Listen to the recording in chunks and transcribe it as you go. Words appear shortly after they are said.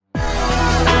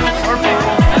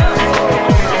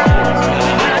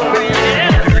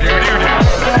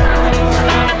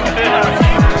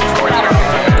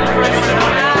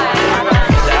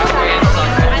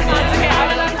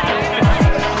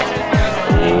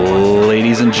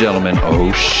and gentlemen,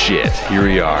 oh shit, here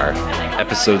we are,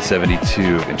 episode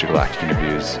 72 of Intergalactic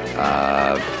Interviews.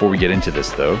 Before we get into this,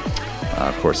 though,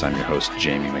 of course, I'm your host,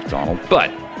 Jamie McDonald, but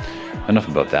enough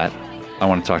about that. I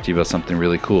want to talk to you about something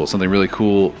really cool.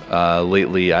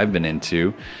 Lately I've been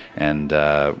into, and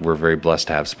we're very blessed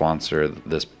to have sponsor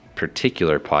this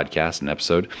particular podcast and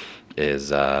episode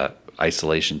is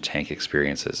Isolation Tank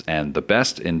Experiences. And the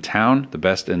best in town, the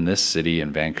best in this city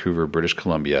in Vancouver, British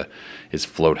Columbia, is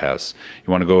Floathouse. You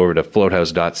want to go over to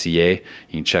floathouse.ca. You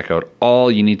can check out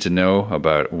all you need to know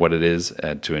about what it is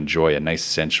to enjoy a nice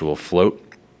sensual float.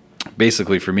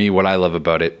 Basically, for me, what I love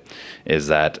about it is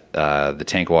that the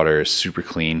tank water is super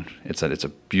clean. It's a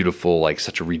beautiful, like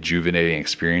such a rejuvenating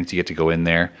experience. You get to go in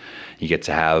there. You get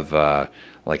to have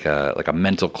like a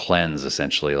mental cleanse,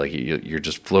 essentially. Like you're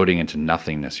just floating into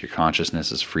nothingness. Your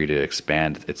consciousness is free to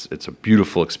expand. It's a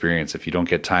beautiful experience. If you don't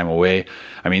get time away,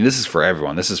 I mean, this is for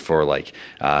everyone. This is for like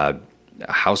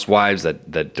housewives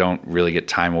that don't really get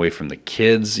time away from the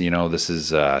kids. You know, this is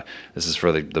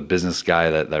for the business guy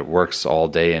that works all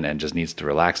day and just needs to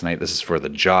relax at night. This is for the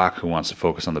jock who wants to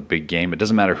focus on the big game. It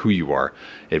doesn't matter who you are.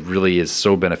 It really is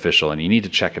so beneficial, and you need to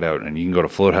check it out. And you can go to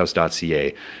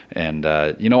floathouse.ca. And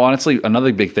honestly,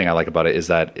 another big thing I like about it is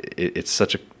that it's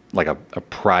such a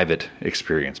private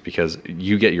experience, because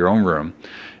you get your own room.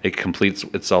 It completes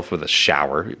itself with a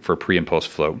shower for pre and post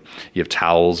float. You have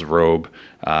towels, robe,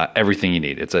 everything you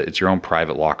need. It's your own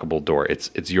private lockable door.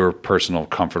 It's your personal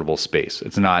comfortable space.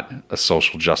 It's not a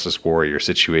social justice warrior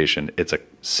situation. It's a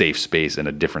safe space in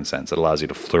a different sense. It allows you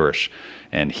to flourish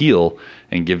and heal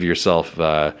and give yourself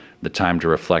the time to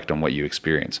reflect on what you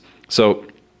experience. So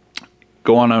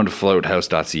go on to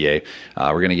floathouse.ca.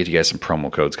 We're going to get you guys some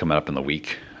promo codes coming up in the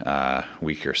week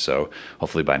or so.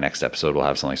 Hopefully by next episode, we'll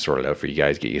have something sorted out for you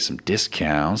guys, get you some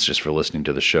discounts just for listening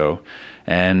to the show.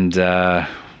 And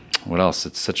what else?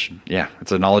 It's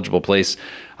a knowledgeable place.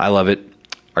 I love it.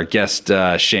 Our guest,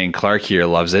 Shane Clark here,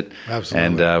 loves it.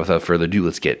 Absolutely. And without further ado,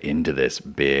 let's get into this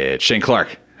bitch. Shane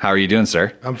Clark, how are you doing,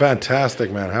 sir? I'm fantastic,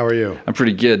 man. How are you? I'm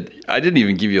pretty good. I didn't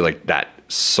even give you like that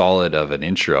solid of an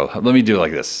intro. Let me do it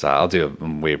like this. I'll do it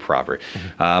way proper.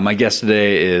 My guest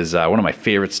today is one of my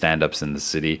favorite stand-ups in the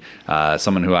city,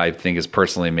 someone who I think has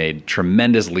personally made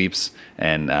tremendous leaps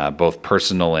in both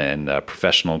personal and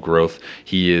professional growth.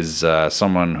 He is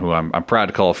someone who I'm proud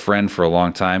to call a friend for a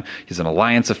long time. He's an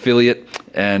Alliance affiliate,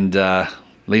 and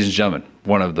ladies and gentlemen,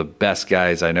 one of the best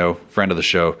guys I know, friend of the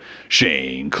show,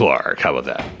 Shane Clark. How about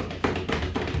that?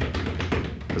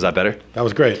 Was that better? That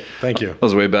was great. Thank you. That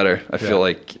was way better. I feel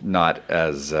like not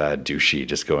as douchey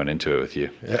just going into it with you.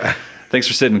 Yeah. Thanks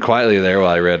for sitting quietly there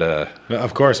while I read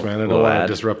Of course, man. I don't want to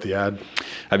disrupt the ad.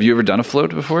 Have you ever done a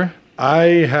float before? I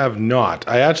have not.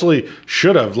 I actually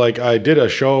should have. Like, I did a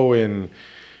show in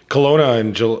Kelowna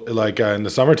in the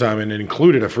summertime, and it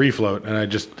included a free float, and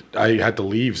I had to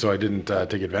leave, so I didn't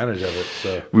take advantage of it.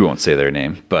 So we won't say their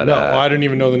name, but no, I didn't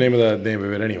even know the name of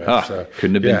it anyway. So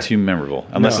couldn't have been too memorable,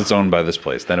 unless it's owned by this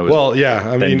place. Then it was. Well, yeah,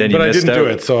 I mean, but I didn't do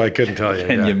it, so I couldn't tell you.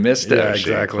 And you missed out. Yeah,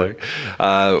 exactly.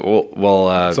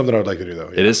 Something I would like to do though.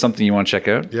 Yeah. It is something you want to check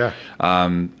out. Yeah.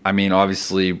 I mean,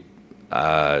 obviously,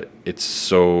 it's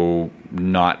so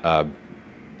not a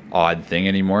odd thing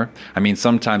anymore. I mean,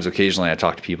 sometimes occasionally I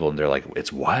talk to people and they're like,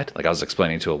 it's what? Like I was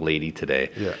explaining to a lady today.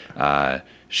 Yeah.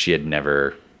 She had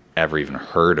never ever even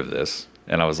heard of this.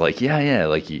 And I was like, yeah.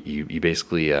 Like you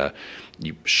basically,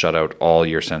 you shut out all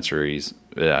your sensories,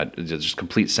 just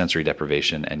complete sensory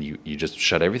deprivation. And you just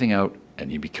shut everything out and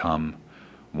you become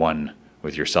one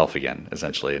with yourself again,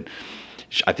 essentially. And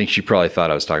I think she probably thought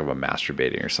I was talking about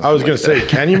masturbating or something. I was going to say,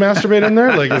 can you masturbate in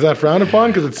there? Like, is that frowned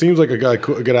upon? Because it seems like a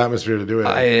good atmosphere to do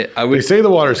it. They say the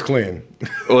water's clean.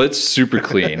 Well, it's super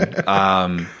clean.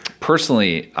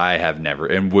 Personally, I have never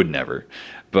and would never.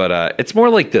 But it's more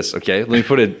like this. Okay, let me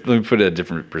put a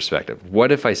different perspective.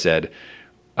 What if I said,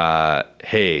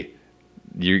 "Hey,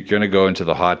 you're going to go into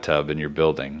the hot tub in your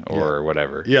building or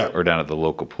whatever, or down at the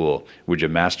local pool. Would you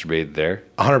masturbate there?"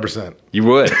 100%. You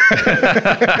would.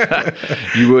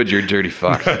 You would. You're a dirty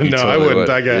fuck. No, totally I wouldn't.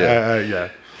 Would. Yeah.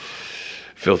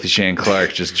 Filthy Shane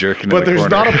Clark just jerking. But in the there's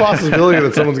corner. not a possibility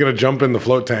that someone's going to jump in the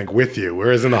float tank with you.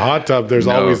 Whereas in the hot tub, there's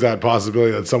always that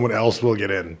possibility that someone else will get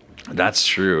in. That's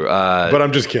true. But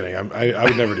I'm just kidding. I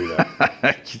would never do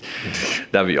that.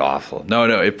 That'd be awful.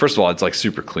 No. First of all, it's like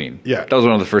super clean. Yeah. That was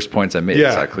one of the first points I made. Yeah.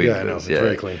 It's how clean I know. It's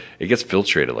very clean. It gets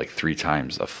filtrated like 3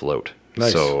 times afloat.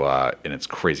 Nice. So, and it's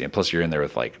crazy. And plus you're in there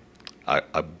with like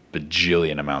a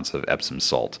bajillion amounts of Epsom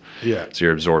salt. Yeah. So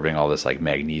you're absorbing all this like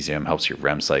magnesium, helps your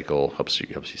REM cycle, helps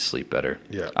you sleep better.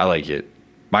 Yeah. I like it.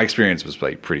 My experience was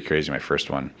like pretty crazy, my first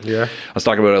one. Yeah. I was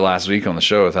talking about it last week on the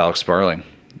show with Alex Sparling.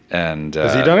 And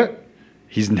has he done it?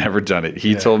 He's never done it.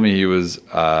 He told me he was.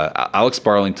 Alex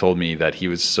Sparling told me that he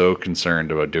was so concerned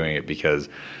about doing it because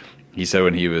he said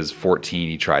when he was 14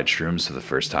 he tried shrooms for the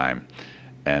first time,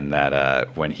 and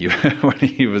that when he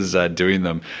was doing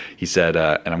them, he said,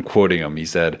 and I'm quoting him. He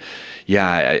said,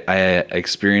 "Yeah, I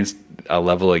experienced a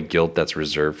level of guilt that's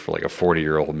reserved for like a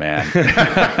 40-year-old man."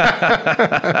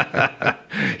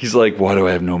 He's like, "Why do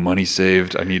I have no money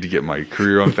saved? I need to get my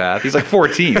career on path." He's like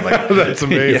 14. Like, That's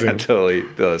amazing. Yeah,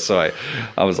 totally. So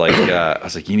I was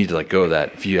like, you need to let go of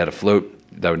that. If you had a float,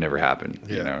 that would never happen.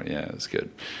 Yeah. You know, yeah, it's good.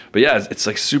 But yeah, it's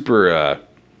like super,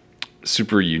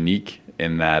 super unique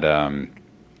in that.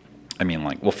 I mean,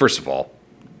 like, well, first of all,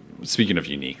 speaking of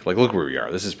unique, like, look where we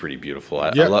are. This is pretty beautiful. I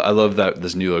love that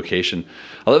this new location.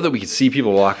 I love that we can see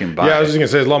people walking by. Yeah, I was just gonna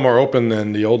say it's a lot more open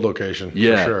than the old location.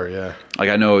 Yeah, for sure. Yeah, like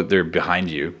I know they're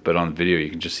behind you, but on video you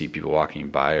can just see people walking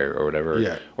by or whatever.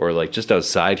 Yeah, or like just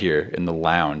outside here in the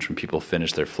lounge when people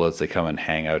finish their floats, they come and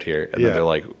hang out here, and then they're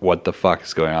like, "What the fuck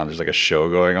is going on?" There's like a show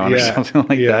going on or something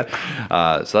like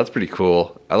that. So that's pretty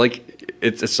cool. I like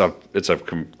it's a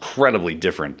incredibly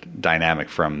different dynamic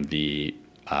from the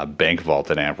bank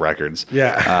vault at Amp Records.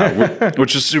 Yeah.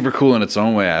 Which is super cool in its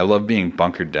own way. I love being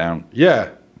bunkered down. Yeah.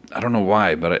 I don't know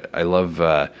why, but I love...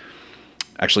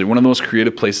 actually, one of the most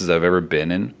creative places I've ever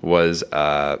been in was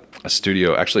a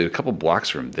studio, actually a couple blocks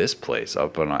from this place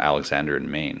up on Alexander in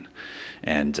Maine.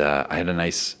 And I had a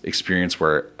nice experience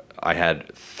where I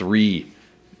had 3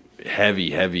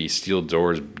 heavy steel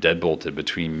doors deadbolted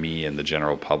between me and the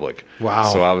general public. Wow.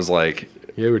 So I was like...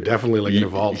 Yeah, we're definitely like in a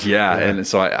vault. Yeah, and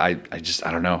so I just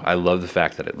I don't know. I love the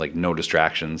fact that it like no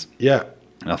distractions. Yeah.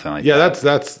 Nothing like that. Yeah,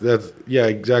 that's yeah,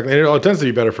 exactly. And it tends to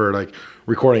be better for like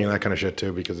recording and that kind of shit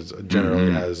too, because it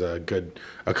generally has good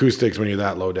acoustics when you're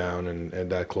that low down and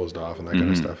that closed off and that kind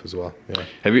of stuff as well. Yeah.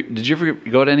 Did you ever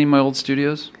go to any of my old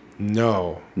studios?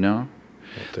 No. No.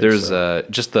 There's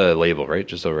just the label, right?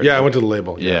 Just over. Yeah, I went to the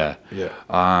label. Yeah. Yeah.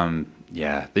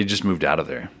 Yeah. They just moved out of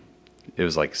there. It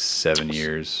was like 7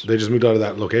 years. They just moved out of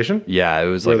that location? Yeah, it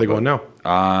was. Where like are they going now?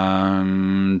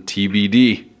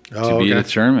 TBD. To be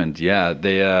determined. Yeah,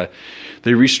 they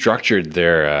restructured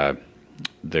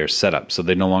their setup, so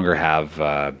they no longer have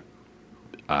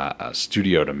a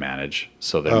studio to manage.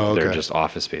 So they're just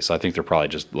office space. So I think they're probably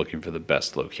just looking for the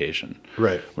best location,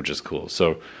 right? Which is cool.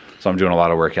 So I'm doing a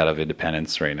lot of work out of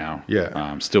Independence right now.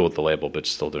 Yeah, still with the label, but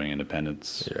still doing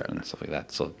Independence and stuff like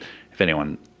that. So if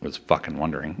anyone was fucking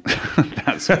wondering,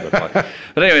 that's what the fuck.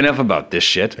 But anyway, enough about this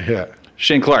shit. Yeah,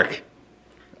 Shane Clark.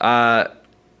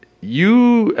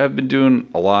 You have been doing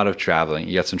a lot of traveling.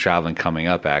 You got some traveling coming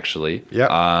up, actually. Yeah.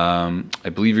 I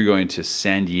believe you're going to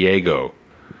San Diego.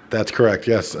 That's correct,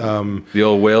 yes. The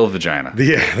old whale vagina.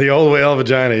 The old whale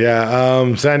vagina,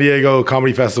 yeah. San Diego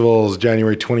Comedy Festival is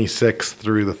January 26th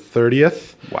through the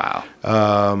 30th. Wow.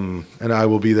 And I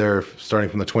will be there starting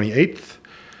from the 28th.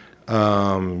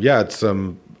 It's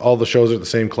all the shows are at the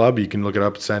same club. You can look it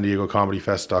up at san diego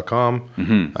comedyfest.com,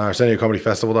 San Diego Comedy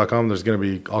Festival.com. There's going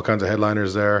to be all kinds of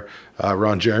headliners there.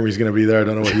 Ron Jeremy's going to be there. I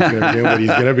don't know what he's going to be doing, but he's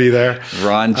going to be there.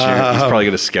 Ron Jeremy, he's probably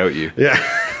going to scout you. Yeah.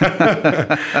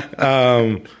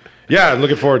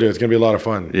 Looking forward to it. It's going to be a lot of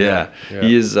fun. Yeah.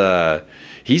 He is,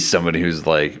 he's somebody who's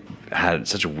like had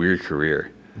such a weird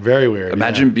career. Very weird.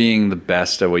 Imagine being the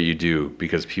best at what you do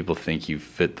because people think you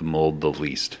fit the mold the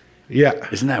least. Yeah.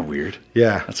 Isn't that weird?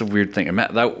 Yeah. That's a weird thing.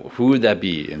 Who would that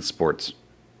be in sports?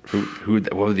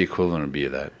 What would the equivalent be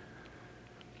of that?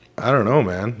 I don't know,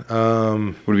 man.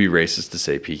 Would it be racist to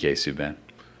say PK Subban?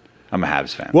 I'm a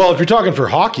Habs fan. Well, if you're talking for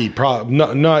hockey,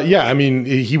 I mean,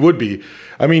 he would be.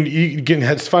 I mean,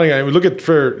 it's funny.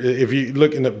 If you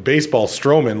look in the baseball,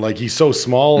 Stroman, like he's so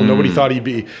small, nobody thought he'd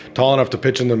be tall enough to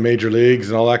pitch in the major leagues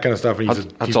and all that kind of stuff. And how he's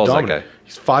tall is that dominant. guy?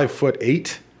 He's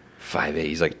 5'8".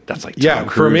 5'8". That's like Tom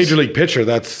Cruise. For a major league pitcher.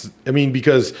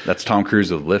 Because that's Tom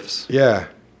Cruise with lifts. Yeah,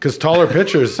 because taller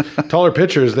pitchers,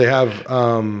 they have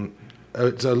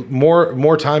it's a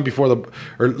more time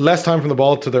less time from the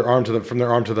ball to their arm from their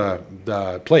arm to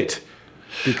the plate.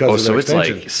 Because of their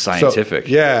extension. Like scientific.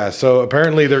 So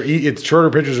apparently it's shorter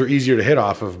pitchers are easier to hit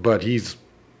off of, but he's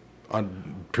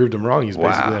proved him wrong. He's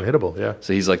basically unhittable. Yeah.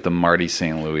 So he's like the Marty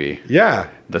St. Louis. Yeah.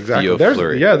 Theo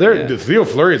Fleury. Theo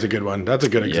Fleury is a good one. That's a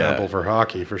good example for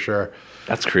hockey for sure.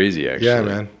 That's crazy, actually. Yeah,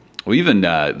 man. Well, even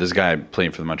this guy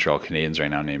playing for the Montreal Canadiens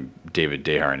right now named David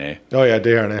Desharnais. Oh yeah,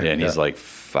 Desharnais. Yeah, and he's like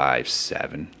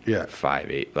 5'7". Yeah.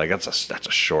 5'8". Like that's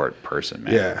a short person,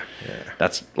 man. Yeah.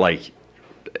 That's like.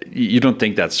 You don't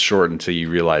think that's short until you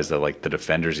realize that like the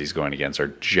defenders he's going against are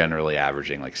generally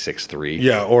averaging like 6'3".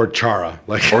 Yeah, or Chara,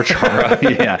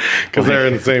 yeah, because they're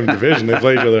in the same division. They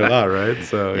play each other a lot, right?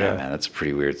 So man, that's a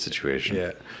pretty weird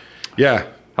situation. Yeah.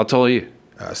 How tall are you?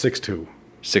 6'2".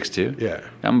 6'2"? Yeah.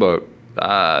 I'm about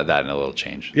that and a little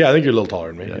change. Yeah, I think you're a little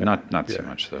taller than me. Yeah, Yeah. not too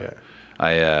much though.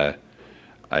 Yeah.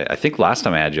 I think last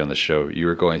time I had you on the show, you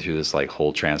were going through this like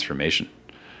whole transformation.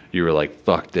 You were like,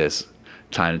 "Fuck this,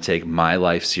 time to take my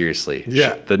life seriously."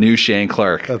 Yeah. The new Shane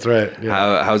Clark. That's right.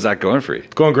 Yeah. How's that going for you?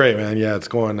 It's going great, man. Yeah, it's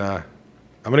going. I'm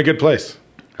in a good place.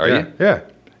 Are yeah. you? Yeah.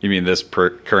 You mean this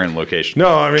current location?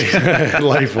 No, I mean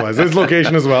life-wise. This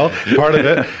location as well, part of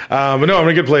it. But no, I'm in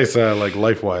a good place, like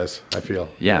life-wise, I feel.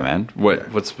 Yeah, man.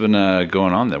 What's been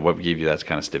going on there? What gave you that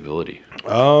kind of stability?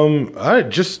 I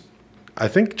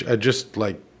think just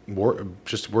like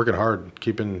just working hard,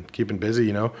 keeping busy.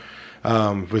 You know,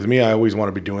 with me, I always want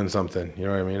to be doing something. You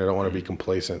know what I mean? I don't want to be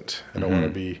complacent. I don't want to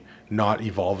be not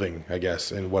evolving, I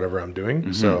guess, in whatever I'm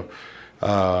doing. So.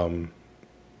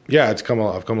 Yeah, I've come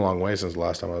a long way since the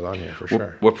last time I was on here, for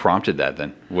sure. What prompted that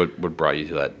then? What brought you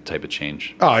to that type of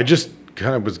change? Oh, I just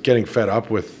kind of was getting fed up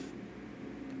with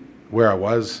where I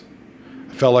was.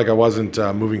 I felt like I wasn't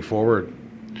moving forward.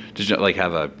 Did you like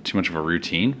have too much of a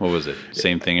routine? What was it?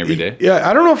 Same thing every day? Yeah,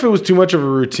 I don't know if it was too much of a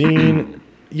routine.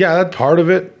 Yeah, that's part of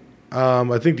it.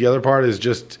 I think the other part is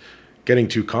just getting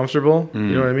too comfortable. You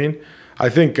know what I mean? I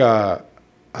think I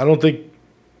don't think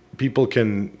people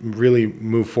can really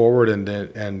move forward and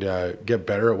get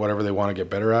better at whatever they want to get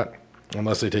better at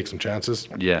unless they take some chances.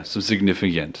 Yeah, some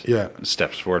significant Yeah.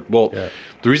 steps forward. Well, Yeah.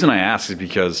 The reason I ask is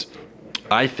because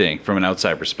I think from an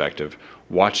outside perspective,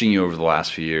 watching you over the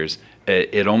last few years,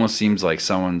 it almost seems like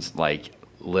someone's like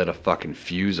lit a fucking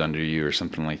fuse under you or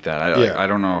something like that. I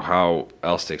don't know how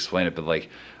else to explain it, but like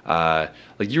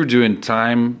you were doing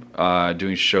time,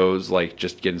 doing shows, like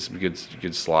just getting some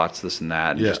good slots, this and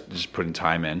that, and just putting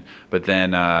time in. But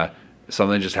then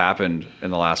something just happened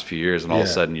in the last few years, and all of a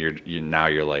sudden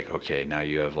you're like, okay, now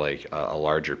you have like a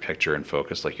larger picture and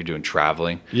focus. Like you're doing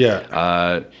traveling.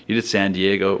 Yeah. You did San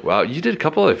Diego. Wow, you did a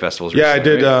couple other festivals. Yeah,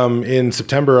 recently, I did. right? In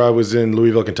September, I was in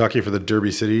Louisville, Kentucky for the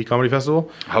Derby City Comedy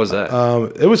Festival. How was that?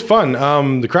 It was fun.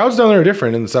 The crowds down there are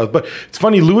different in the South, but it's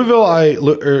funny. Louisville, I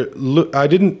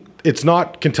didn't. It's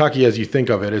not Kentucky as you think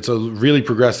of it. It's a really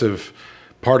progressive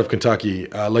part of Kentucky.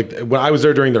 Like when I was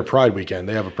there during their Pride weekend,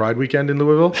 they have a Pride weekend in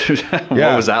Louisville.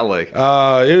 What was that like?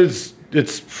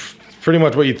 It's pretty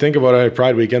much what you'd think about a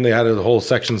Pride weekend. They had the whole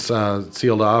section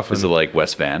sealed off. Is it like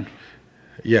West Van?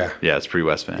 Yeah. Yeah, it's pretty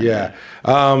West Van. Yeah.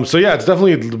 So yeah, it's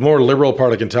definitely the more liberal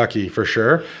part of Kentucky for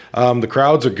sure. The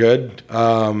crowds are good.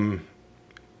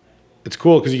 It's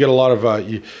cool because you get a lot of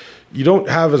you don't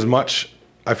have as much.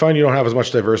 I find you don't have as much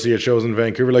diversity at shows in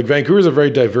Vancouver. Like Vancouver is a very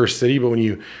diverse city, but when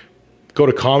you go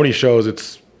to comedy shows,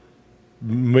 it's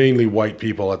mainly white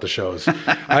people at the shows.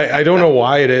 I don't know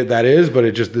why that is,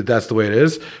 but that's the way it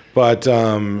is. But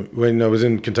when I was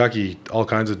in Kentucky, all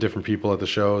kinds of different people at the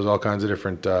shows, all kinds of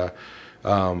different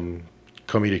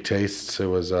comedic tastes. It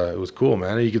was cool,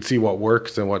 man. And you could see what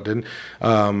works and what didn't.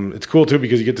 It's cool too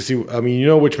because you get to see. I mean, you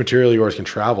know which material yours can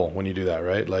travel when you do that,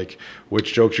 right? Like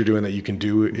which jokes you're doing that you can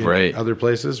do in other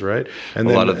places, right? And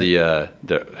a lot of the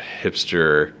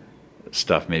hipster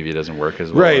stuff maybe it doesn't work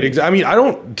as well. Right. I mean, I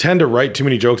don't tend to write too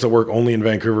many jokes that work only in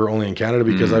Vancouver, only in Canada,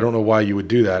 because I don't know why you would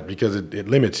do that, because it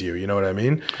limits you. You know what I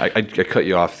mean? I cut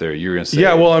you off there. You were going to say.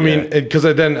 Yeah, well, I mean, because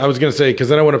then I was going to say, because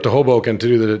then I went up to Hoboken to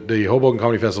do the Hoboken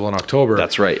Comedy Festival in October.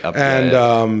 That's right.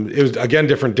 It was, again,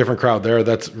 different crowd there.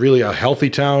 That's really a healthy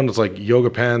town. It's like yoga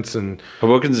pants and...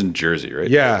 Hoboken's in Jersey, right?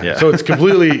 Yeah. So it's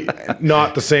completely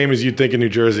not the same as you'd think in New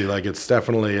Jersey. Like, it's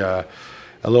definitely...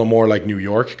 a little more like New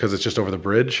York because it's just over the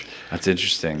bridge. That's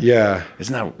interesting. Yeah.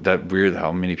 Isn't that weird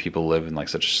how many people live in like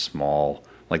such small,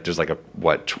 like there's like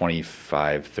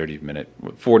 25, 30 minute,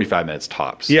 45 minutes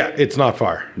tops. Yeah, it's not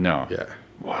far. No. Yeah.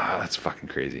 Wow, that's fucking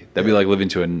crazy. That'd be like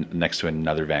living next to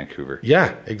another Vancouver.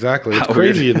 Yeah, exactly. It's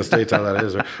crazy in the States how that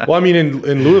is. Right? Well, I mean,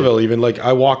 in Louisville even, like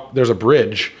there's a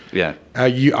bridge. Yeah.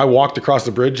 I walked across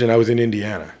the bridge and I was in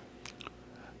Indiana.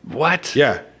 What?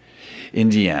 Yeah.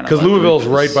 Indiana, because Louisville's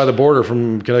right by the border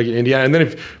from Kentucky, Indiana, and then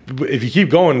if you keep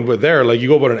going with there, like you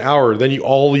go about an hour, then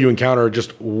all you encounter are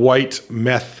just white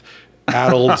meth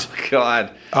addled, oh,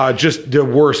 God, just the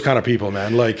worst kind of people,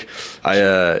 man. Like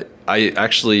I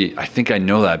think I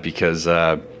know that because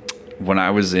when I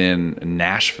was in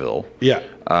Nashville,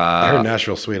 I heard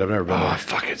Nashville's sweet. I've never been there. Oh,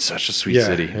 fuck, it's such a sweet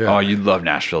city. Yeah. Oh, you'd love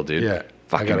Nashville, dude. Yeah,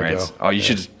 fucking right. Oh, you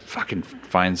should just fucking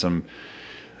find some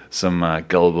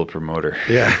gullible promoter.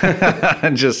 Yeah.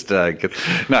 And just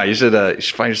you should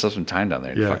find yourself some time down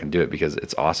there and fucking do it because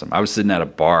it's awesome. I was sitting at a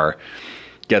bar.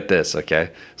 Get this,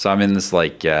 okay? So I'm in this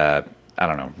like I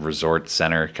don't know, resort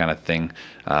center kind of thing.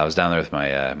 I was down there with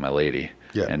my lady.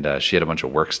 Yeah. And she had a bunch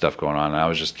of work stuff going on, and I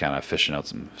was just kind of fishing out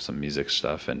some music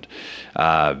stuff. And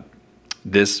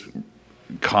this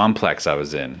complex I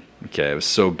was in Okay, it was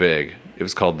so big. It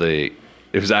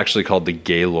was actually called the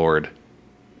Gaylord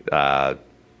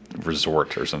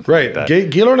Resort or something Right. like that.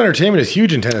 Gaylord Entertainment is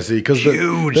huge in Tennessee because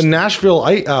the Nashville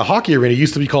hockey arena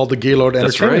used to be called the Gaylord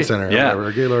Entertainment Center. Yeah.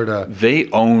 Or Gaylord. They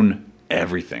own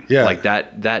everything. Yeah. Like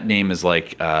that name is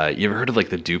like, you ever heard of like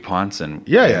the DuPonts in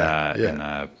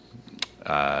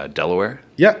Delaware?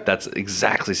 Yeah. That's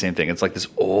exactly the same thing. It's like this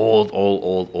old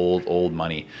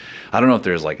money. I don't know if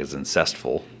there's like it's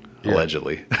incestful,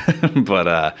 allegedly.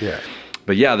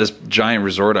 But yeah, this giant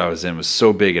resort I was in was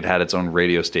so big it had its own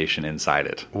radio station inside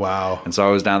it. Wow. And so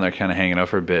I was down there kind of hanging out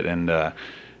for a bit, and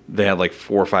they had like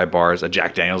 4 or 5 bars, a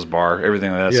Jack Daniels bar,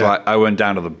 everything like that. Yeah. So I went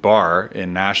down to the bar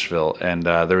in Nashville, and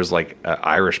there was like an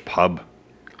Irish pub.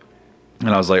 And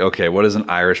I was like, okay, what does an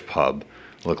Irish pub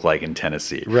look like in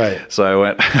Tennessee? Right. So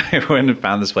I went and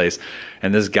found this place,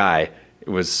 and this guy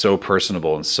was so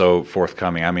personable and so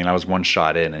forthcoming. I mean, I was one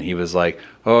shot in, and he was like,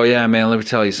 oh yeah, man, let me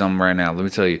tell you something right now. Let me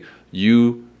tell you,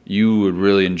 you would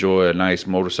really enjoy a nice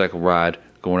motorcycle ride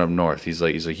going up north. He's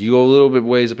like, you go a little bit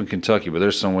ways up in Kentucky, but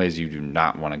there's some ways you do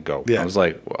not want to go. Yeah. I was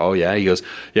like, oh yeah. He goes,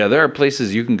 yeah, there are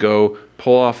places you can go,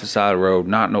 pull off the side of the road,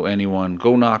 not know anyone,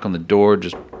 go knock on the door,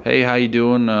 just, hey, how you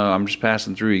doing? I'm just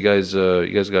passing through. You guys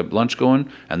got lunch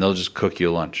going? And they'll just cook you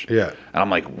lunch. Yeah. And I'm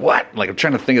like, what? Like, I'm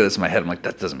trying to think of this in my head. I'm like,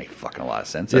 that doesn't make fucking a lot of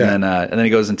sense. Yeah. And then he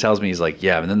goes and tells me, he's like,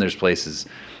 yeah, and then there's places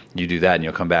you do that and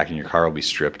you'll come back and your car will be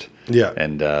stripped. Yeah.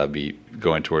 And be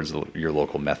going towards your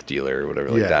local meth dealer or whatever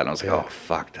like that. And I was like, oh,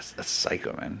 fuck, that's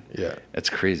psycho, man. Yeah. It's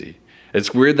crazy.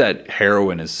 It's weird that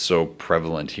heroin is so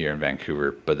prevalent here in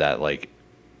Vancouver, but that, like,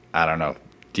 I don't know.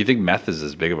 Do you think meth is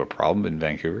as big of a problem in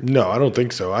Vancouver? No, I don't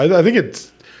think so. I think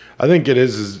it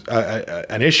is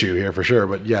an issue here for sure.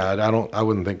 But yeah, I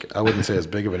wouldn't say as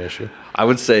big of an issue. I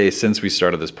would say since we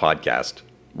started this podcast,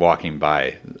 walking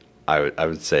by, I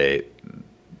would say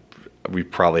we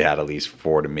probably had at least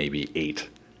 4 to maybe 8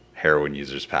 heroin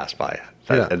users pass by.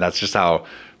 And that's just how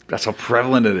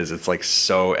prevalent it is. It's like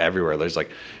so everywhere. It's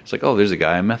like, oh, there's a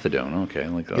guy on methadone. Okay.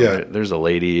 Like, there's a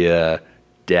lady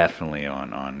definitely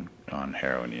on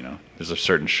heroin, you know. There's a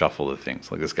certain shuffle of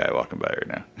things. Like this guy walking by right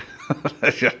now.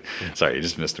 Sorry, you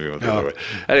just missed me with the other way.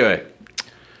 Anyway,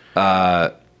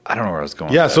 I don't know where I was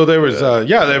going. Yeah, so there was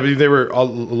they were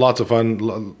lots of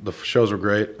fun. The shows were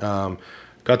great.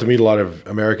 Got to meet a lot of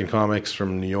American comics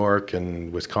from New York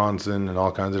and Wisconsin and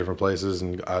all kinds of different places,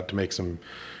 and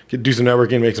to do some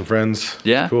networking, make some friends.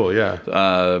 Yeah, cool.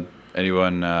 Yeah.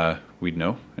 Anyone we'd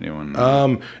know? Anyone?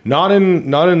 Not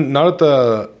at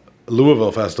the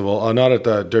Louisville festival. Not at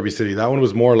the Derby City. That one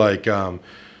was more like there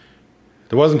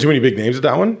wasn't too many big names at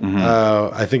that one.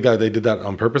 Mm-hmm. I think that they did that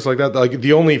on purpose like that. Like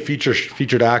the only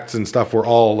featured acts and stuff were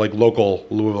all like local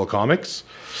Louisville comics.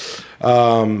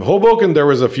 Hoboken, there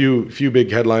was a few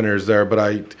big headliners there,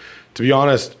 but to be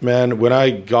honest, man, when I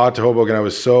got to Hoboken, I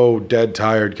was so dead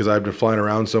tired because I'd been flying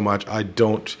around so much. I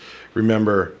don't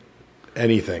remember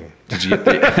anything. Did you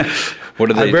get what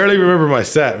did they? I barely remember my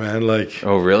set, man. Like,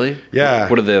 oh really? Yeah.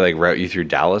 What did they like route you through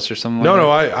Dallas or something?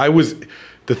 No. I was.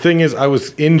 The thing is, I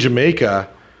was in Jamaica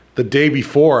the day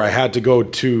before. I had to go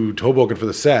to Hoboken for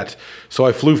the set, so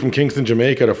I flew from Kingston,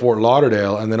 Jamaica, to Fort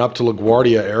Lauderdale, and then up to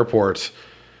LaGuardia Airport.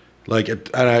 Like,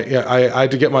 I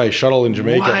had to get my shuttle in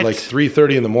Jamaica at like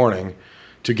 3:30 in the morning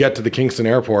to get to the Kingston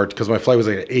airport because my flight was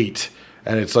like at 8,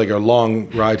 and it's like a long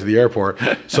ride to the airport.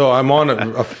 So I'm on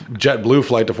a JetBlue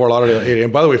flight to Fort Lauderdale at 8.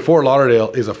 And by the way, Fort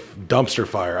Lauderdale is a dumpster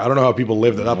fire. I don't know how people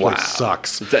live there. That place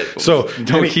sucks. So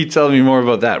don't keep telling me more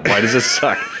about that. Why does it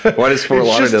suck? Why does Fort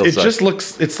Lauderdale suck? It just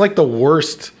looks. It's like the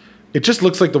worst. It just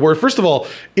looks like the worst. First of all,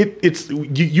 it's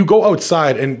you go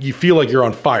outside and you feel like you're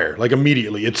on fire, like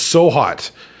immediately. It's so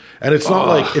hot. And it's not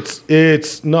like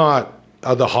it's not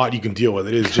the hot you can deal with.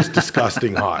 It is just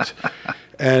disgusting hot.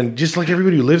 And just like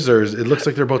everybody who lives there, it looks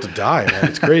like they're about to die, man.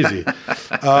 It's crazy.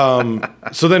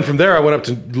 So then from there, I went up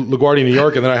to LaGuardia, New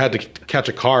York, and then I had to catch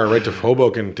a car right to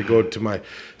Hoboken to go to my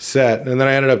set. And then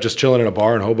I ended up just chilling in a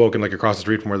bar in Hoboken, like across the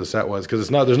street from where the set was, because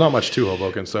there's not much to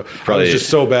Hoboken. So I was just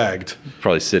so bagged.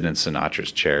 Probably sitting in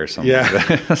Sinatra's chair or something. Yeah.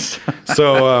 Like that.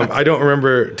 So I don't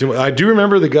remember too much. I do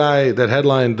remember the guy that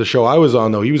headlined the show I was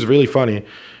on, though. He was really funny.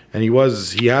 And he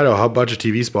had a bunch of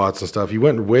TV spots and stuff. He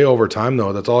went way over time,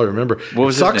 though. That's all I remember. What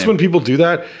was it sucks when people do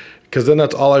that, because then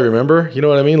that's all I remember. You know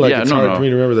what I mean? Like, it's hard for me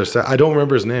to remember their set. I don't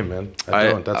remember his name, man. I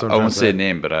don't. That's what I'm won't say a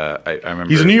name, but I remember.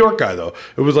 He's a New York guy, though.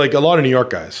 It was like a lot of New York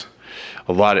guys.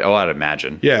 A lot, I'd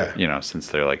imagine. Yeah. You know, since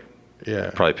they're like,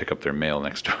 probably pick up their mail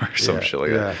next door or some shit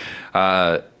like that.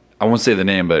 I won't say the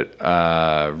name, but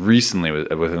recently,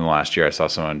 within the last year, I saw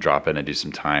someone drop in and do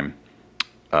some time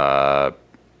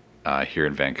here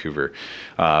in Vancouver.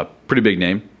 Pretty big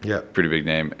name. Yeah. Pretty big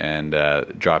name. And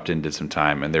dropped in, did some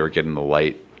time, and they were getting the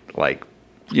light, like,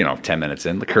 10 minutes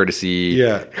in. The courtesy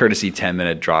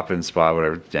 10-minute drop-in spot,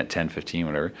 whatever, 10, 15,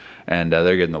 whatever. And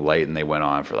they're getting the light, and they went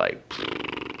on for, like,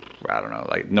 I don't know.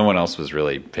 Like, no one else was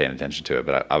really paying attention to it,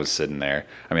 but I was sitting there.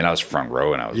 I mean, I was front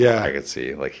row, and I could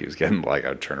see, like, he was getting, like, I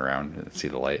would turn around and see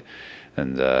the light.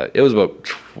 And it was about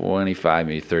 25,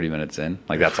 maybe 30 minutes in.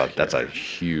 Like, that's a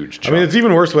huge chunk. I mean, it's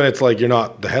even worse when it's like you're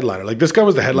not the headliner. Like, this guy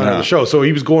was the headliner of the show, so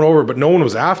he was going over, but no one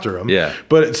was after him. Yeah.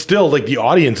 But it's still, like, the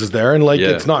audience is there, and, like,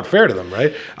 it's not fair to them,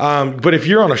 right? But if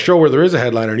you're on a show where there is a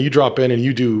headliner and you drop in and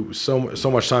you do so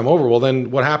much time over, well,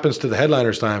 then what happens to the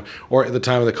headliner's time or the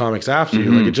time of the comics after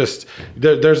you? Like, it just,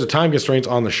 there's a time constraints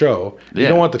on the show. You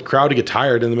don't want the crowd to get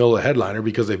tired in the middle of the headliner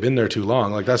because they've been there too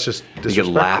long. Like, that's just disrespectful. They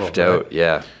get laughed out,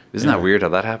 yeah. Isn't that weird how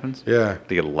that happens? Yeah.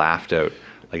 They get laughed out.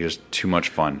 Like, there's too much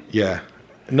fun. Yeah.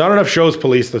 Not enough shows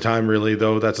police the time, really,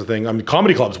 though. That's the thing. I mean,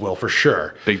 comedy clubs will, for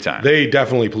sure. Big time. They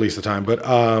definitely police the time. But,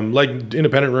 like,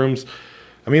 independent rooms,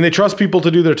 I mean, they trust people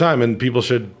to do their time, and people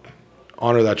should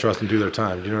honor that trust and do their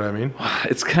time. Do you know what I mean?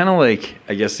 It's kind of like,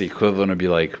 I guess the equivalent would be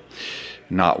like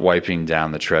not wiping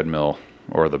down the treadmill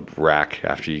or the rack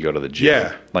after you go to the gym.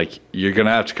 Yeah. Like, you're going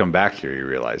to have to come back here, you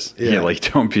realize. Yeah. Like,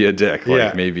 don't be a dick. Like,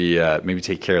 Yeah. maybe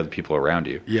take care of the people around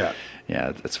you. Yeah.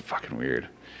 Yeah, that's fucking weird.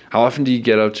 How often do you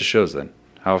get out to shows then?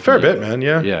 How often Fair bit, man,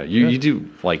 yeah. Yeah, you do,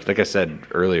 like I said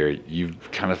earlier,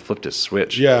 you've kind of flipped a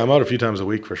switch. Yeah, I'm out a few times a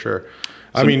week, for sure.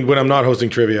 I mean, when I'm not hosting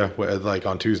trivia, like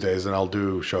on Tuesdays, then I'll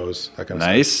do shows, that kind of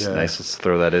Nice, stuff. Yeah. nice. Let's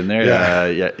throw that in there.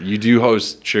 Yeah. You do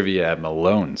host trivia at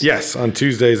Malone's. Yes, on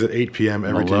Tuesdays at 8 p.m.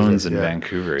 every Malone's Tuesday. in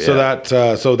Vancouver. So that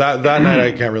night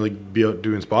I can't really be out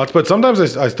doing spots, but sometimes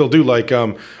I still do. Like,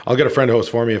 I'll get a friend to host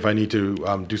for me if I need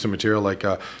to do some material. Like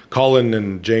Colin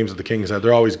and James at the King's Head,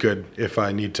 they're always good. If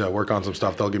I need to work on some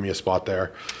stuff, they'll give me a spot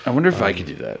there. I wonder if I could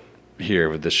do that here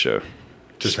with this show.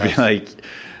 Just be host. like,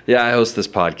 yeah, I host this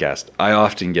podcast. I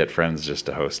often get friends just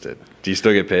to host it. Do you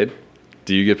still get paid?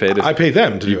 Do you get paid? I pay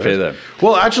them to do it. You pay them.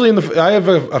 Well, actually, I have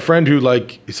a friend who,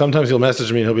 like, sometimes he'll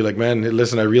message me and he'll be like, "Man,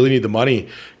 listen, I really need the money.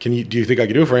 Do you think I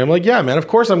could do it for him?" I'm like, "Yeah, man. Of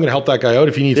course, I'm going to help that guy out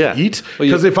if he needs to eat.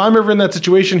 Because if I'm ever in that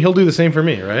situation, he'll do the same for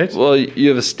me, right?" Well, you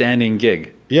have a standing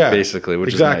gig. Yeah, basically,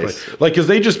 which exactly. is nice. Like, because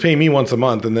they just pay me once a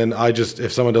month, and then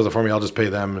if someone does it for me, I'll just pay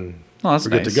them, and that's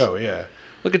we're good nice. to go. Yeah.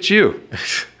 Look at you,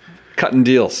 cutting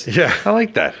deals. Yeah, I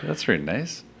like that. That's very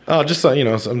nice. Oh, just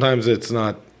sometimes it's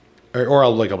not, or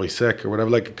I'll be sick or whatever.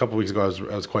 Like a couple weeks ago,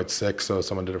 I was quite sick, so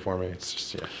someone did it for me. It's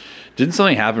just Didn't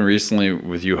something happen recently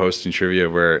with you hosting trivia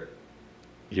where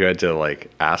you had to,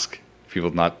 like, ask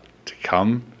people not to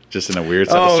come? Just in a weird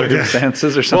set of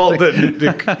circumstances or something.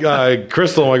 Well,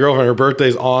 Crystal, my girlfriend, her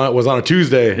birthday's was on a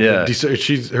Tuesday. Yeah.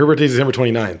 Her birthday's December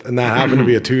 29th, and that happened to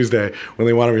be a Tuesday when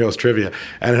they wanted me to host trivia.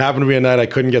 And it happened to be a night I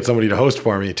couldn't get somebody to host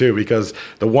for me too, because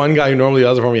the one guy who normally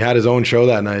does it for me had his own show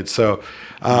that night. So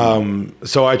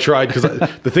I tried, because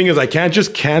the thing is, I can't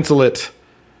just cancel it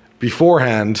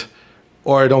beforehand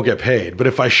or I don't get paid. But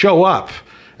if I show up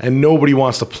and nobody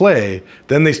wants to play,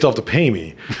 then they still have to pay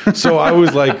me. So I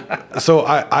was like,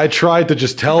 I tried to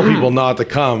just tell people not to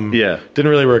come. Yeah. Didn't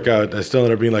really work out. I still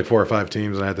ended up being like 4 or 5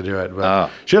 teams and I had to do it.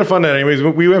 But she had a fun night anyways.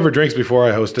 We went for drinks before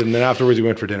I hosted, and then afterwards we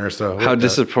went for dinner. So how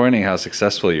disappointing how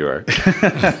successful you are.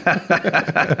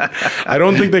 I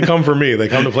don't think they come for me. They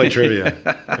come to play trivia.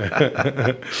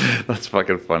 That's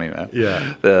fucking funny, man.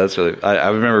 Yeah. That's really, I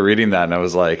remember reading that and I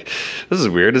was like, this is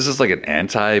weird. Is this like an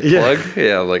anti-plug?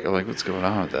 Yeah. I'm like, what's going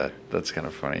on with that? That's kind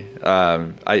of funny.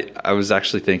 I was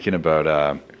actually thinking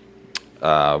about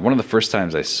one of the first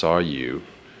times I saw you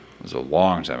was a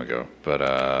long time ago, but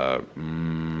oh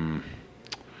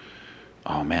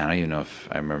man, I don't even know if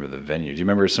I remember the venue. Do you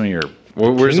remember some of your?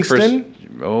 Where's the first?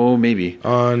 Oh, maybe.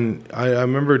 I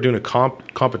remember doing a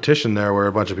competition there where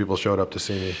a bunch of people showed up to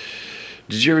see me.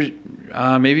 Did you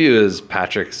ever? Maybe it was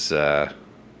Patrick's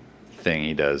thing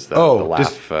he does. The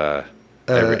laugh.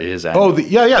 His end.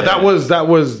 That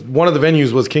was one of the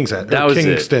venues was Kingston. That was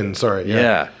Kingston. It. Sorry.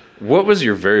 Yeah. What was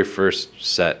your very first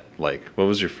set like? What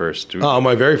was your first?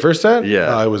 My very first set?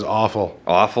 Yeah. It was awful.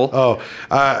 Awful? Oh,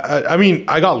 I mean,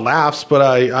 I got laughs, but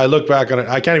I look back on it.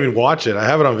 I can't even watch it. I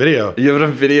have it on video. You have it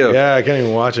on video? Yeah, I can't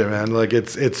even watch it, man. Like,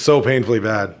 it's so painfully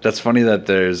bad. That's funny that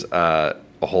there's a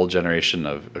whole generation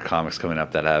of comics coming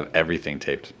up that have everything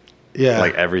taped. Yeah,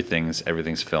 like everything's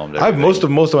filmed. I have most of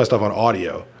my stuff on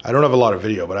audio. I don't have a lot of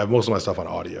video, but I have most of my stuff on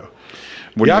audio.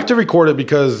 You have to record it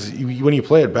because when you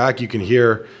play it back, you can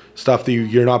hear stuff that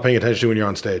you're not paying attention to when you're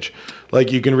on stage.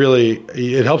 Like, you can really,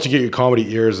 it helps you get your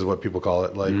comedy ears, is what people call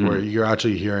it. Like, where you're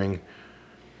actually hearing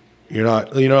You're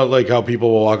not, like how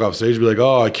people will walk off stage and be like,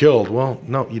 "Oh, I killed." Well,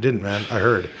 no, you didn't, man. I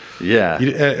heard.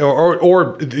 Yeah.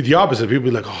 Or the opposite. People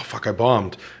be like, "Oh, fuck, I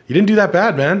bombed." You didn't do that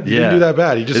bad, man. You didn't do that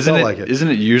bad. You just felt like it. Isn't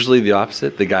it usually the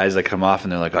opposite? The guys that come off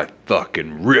and they're like, "I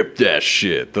fucking ripped that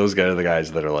shit." Those guys are the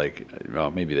guys that are like,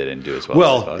 well, maybe they didn't do as well.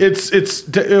 Well, it's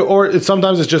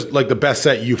sometimes it's just like the best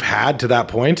set you've had to that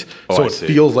point, so it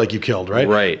feels like you killed, right?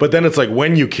 Right. But then it's like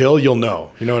when you kill, you'll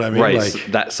know. You know what I mean? Right.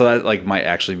 Like, so that like might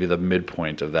actually be the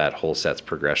midpoint of that whole set's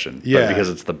progression. Yeah. But because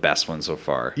it's the best one so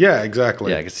far. Yeah,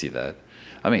 exactly. Yeah, I can see that.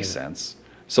 That makes sense.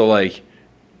 So like,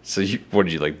 what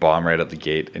did you like bomb right out the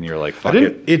gate and you're like, fuck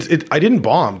it? I didn't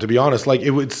bomb, to be honest. Like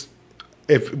it was,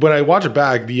 when I watch it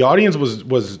back, the audience was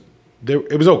there.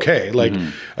 It was okay. Like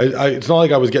it's not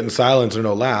like I was getting silence or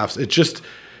no laughs. It's just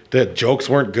that jokes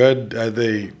weren't good.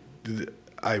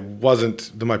 My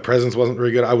presence wasn't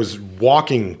very good. I was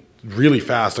walking really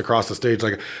fast across the stage,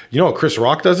 like Chris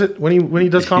Rock does it when he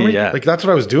does comedy. Yeah. Like that's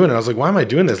what I was doing, and I was like, why am I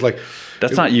doing this? Like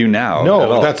that's not you now.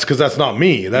 No, that's because that's not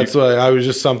me. That's why I was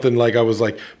just something like I was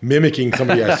like mimicking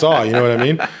somebody I saw. You know what I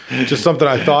mean? Just something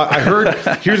I thought I heard.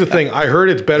 Here's the thing: I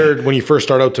heard it's better when you first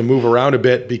start out to move around a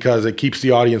bit because it keeps the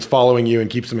audience following you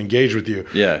and keeps them engaged with you.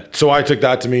 Yeah. So I took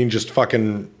that to mean just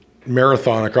fucking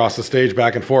marathon across the stage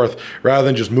back and forth rather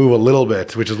than just move a little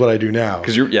bit, which is what I do now.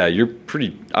 Because you're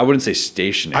pretty, I wouldn't say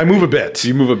stationary. I move a bit.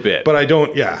 You move a bit. But I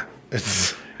don't,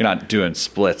 it's... You're not doing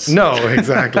splits. No,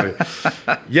 exactly.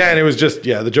 Yeah, and it was just,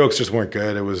 the jokes just weren't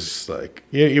good. It was like,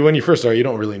 when you first start, you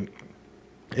don't really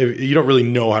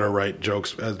know how to write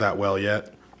jokes that well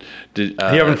yet. You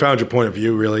haven't found your point of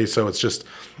view, really, so it's just...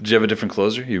 Did you have a different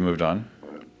closer? You moved on?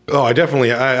 Oh, I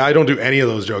definitely. I don't do any of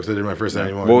those jokes I did in my first set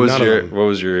anymore. What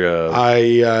was your?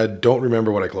 I don't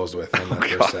remember what I closed with on that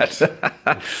first set.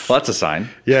 Well, that's a sign.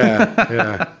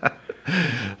 Yeah.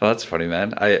 Well, that's funny,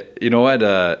 man. You know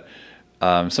what?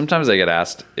 Sometimes I get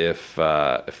asked if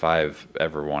I've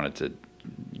ever wanted to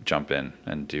jump in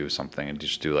and do something and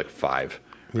just do like 5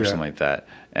 or something like that.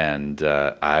 And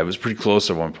I was pretty close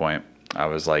at one point. I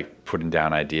was like putting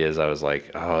down ideas. I was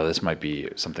like, oh, this might be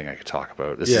something I could talk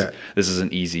about. This is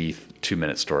an easy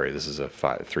 2-minute story. This is a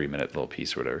 3-minute little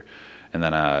piece or whatever. And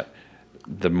then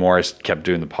the more I kept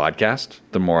doing the podcast,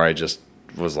 the more I just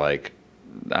was like,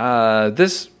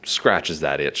 this scratches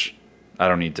that itch. I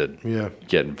don't need to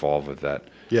get involved with that.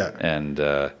 Yeah. And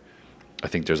I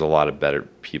think there's a lot of better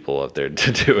people out there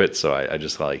to do it. So I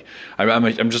just like,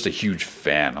 I'm just a huge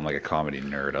fan. I'm like a comedy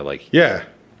nerd. I like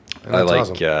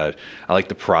awesome. I like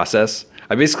the process.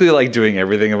 I basically like doing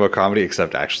everything about comedy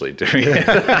except actually doing it.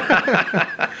 Well,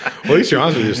 at least you're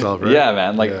honest with yourself, right? Yeah,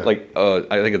 man. I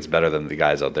think it's better than the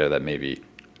guys out there that maybe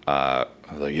are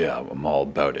like, yeah, I'm all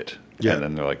about it. Yeah. And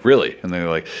then they're like, really? And then they're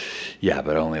like, yeah,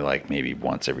 but only like maybe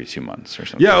once every 2 months or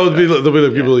something. Yeah, there'll be the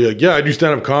people like, yeah, I do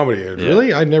stand-up comedy.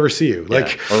 Really? I'd never see you.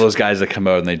 Like, or those guys that come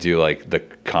out and they do like the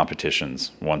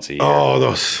competitions once a year. Oh,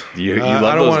 those. You love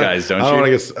those guys, don't you?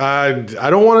 I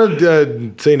don't want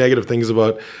to say negative things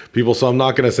about people, so I'm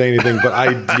not going to say anything, but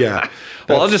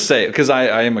well, I'll just say, because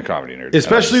I am a comedy nerd.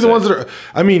 Especially the ones that are,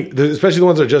 especially the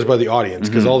ones that are judged by the audience,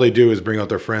 because all they do is bring out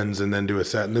their friends and then do a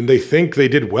set, and then they think they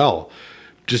did well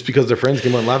just because their friends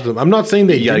came out and laughed at them. I'm not saying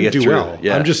they didn't do well.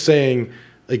 Yeah. I'm just saying,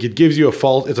 like, it gives you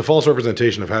it's a false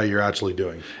representation of how you're actually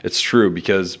doing. It's true,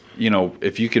 because,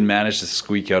 if you can manage to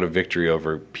squeak out a victory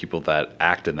over people that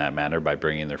act in that manner by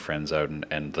bringing their friends out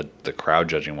and the crowd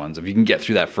judging ones, if you can get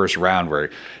through that first round where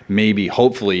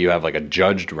hopefully you have like a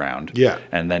judged round,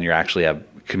 and then you actually have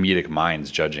comedic minds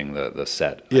judging the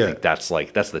set. I think that's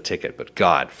the ticket, but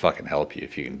God fucking help you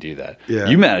if you can do that. Yeah.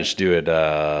 You managed to do it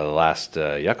last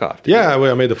Yuck Off. Yeah,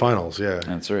 I made the finals,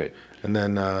 That's right. And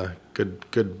then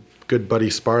good buddy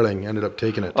Sparling ended up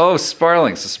taking it. Oh,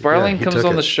 Sparling. So Sparling comes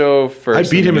on the show first.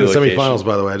 I beat him in the semifinals,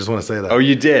 by the way. I just want to say that. Oh,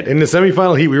 you did? In the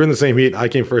semifinal heat, we were in the same heat. I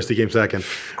came first, he came second.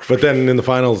 But then in the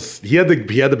finals, he had the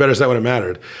better set when it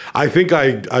mattered. I think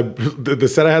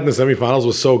the set I had in the semifinals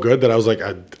was so good that I was like,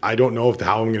 I don't know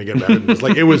how I'm going to get better than this.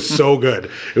 Like, it was so good.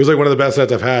 It was like one of the best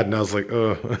sets I've had, and I was like, I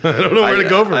don't know where to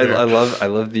go from here.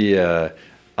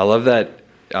 I love that.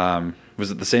 Was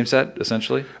it the same set,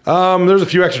 essentially? There's a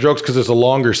few extra jokes because it's a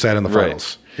longer set in the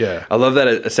finals. Right. Yeah. I love that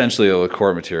essentially the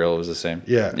core material was the same.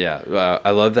 Yeah. Yeah. I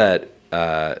love that.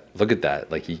 Look at that.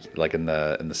 Like in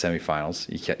the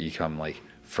semifinals, you come like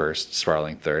first,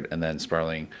 Sparling third, and then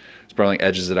Sparling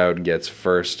edges it out and gets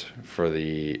first for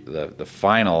the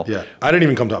final. Yeah. I didn't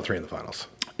even come top 3 in the finals.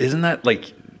 Isn't that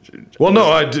like... Well,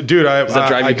 no, dude. Does that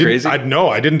drive you crazy? I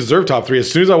didn't deserve top 3.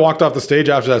 As soon as I walked off the stage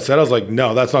after that set, I was like,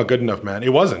 no, that's not good enough, man.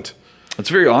 It wasn't. It's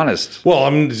very honest. Well,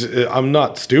 I'm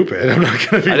not stupid. I'm not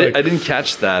gonna be. I didn't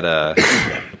catch that.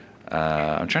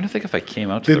 I'm trying to think if I came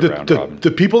out to the round robin.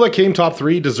 The people that came top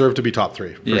 3 deserve to be top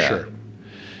 3 for sure.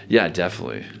 Yeah,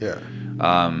 definitely. Yeah.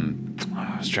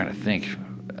 I was trying to think.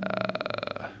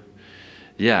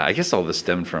 Yeah, I guess all this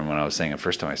stemmed from when I was saying the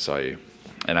first time I saw you,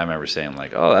 and I remember saying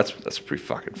like, "Oh, that's pretty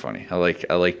fucking funny." I like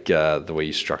the way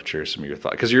you structure some of your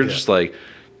thoughts because you're just like,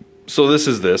 "So this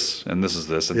is this, and this is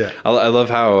this." And I love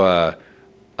how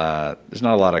there's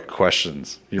not a lot of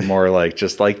questions. You're more like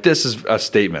just like this is a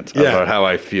statement about how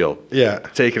I feel. Yeah,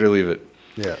 take it or leave it.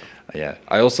 Yeah, yeah.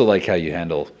 I also like how you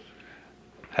handle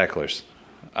hecklers.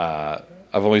 I've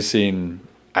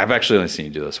actually only seen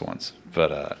you do this once,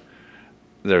 but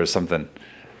there was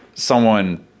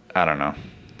someone, I don't know,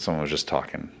 someone was just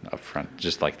talking up front,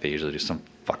 just like they usually do, some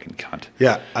fucking cunt.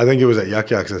 Yeah, I think it was at Yuck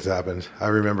Yucks this happened. I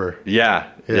remember. Yeah.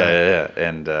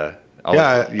 And go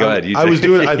ahead.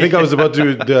 I think I was about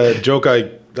to do the joke I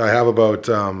have about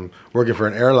working for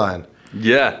an airline.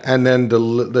 Yeah. And then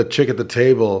the chick at the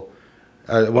table,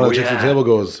 one of the chicks at the table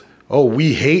goes, "Oh,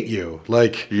 we hate you,"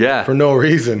 for no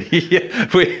reason. Yeah,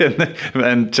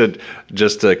 and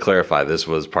to clarify, this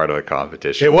was part of a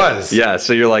competition. It was. Yeah,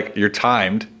 so you're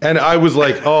timed, and I was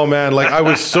like, "Oh man!" Like I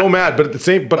was so mad,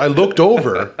 but I looked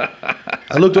over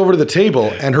to the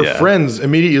table, and her friends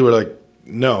immediately were like,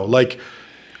 "No," like.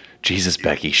 Jesus,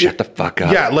 Becky, shut the fuck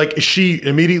up. Yeah, like she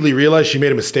immediately realized she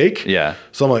made a mistake. Yeah.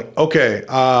 So I'm like, okay,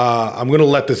 I'm gonna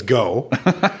let this go.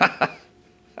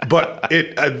 But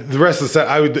the rest of the set,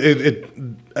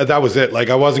 that was it. Like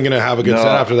I wasn't gonna have a good set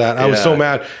after that. I was so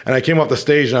mad, and I came off the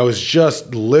stage and I was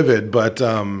just livid. But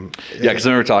because I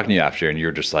remember talking to you after, and you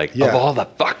were just like, of all the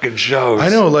fucking shows, I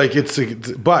know. Like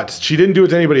but she didn't do it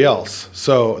to anybody else.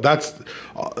 So that's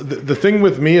the thing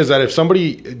with me is that if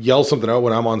somebody yells something out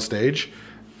when I'm on stage,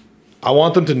 I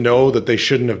want them to know that they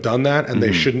shouldn't have done that, and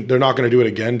they're not going to do it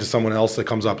again to someone else that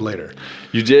comes up later.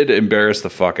 You did embarrass the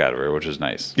fuck out of her, which was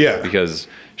nice. Yeah. Because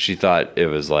she thought it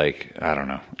was like, I don't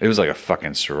know, it was like a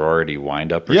fucking sorority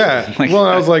wind up. Well,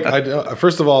 I was like,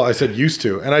 first of all, I said used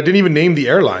to, and I didn't even name the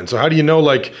airline. So how do you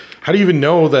even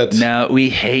know that? No, we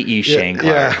hate you, Shane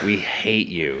Clark. Yeah. We hate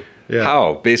you. Yeah.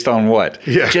 How? Based on what?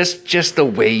 Yeah. Just the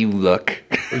way you look.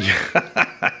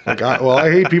 I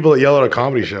hate people that yell at a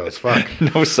comedy show. It's fuck.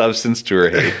 No substance to her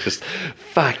hate. Just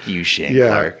fuck you, Shane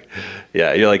Clark.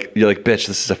 Yeah, you're like, bitch,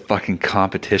 this is a fucking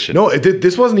competition. No,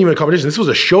 this wasn't even a competition. This was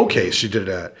a showcase she did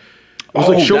it at. It was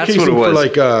like showcasing for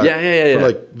like for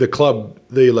like the club.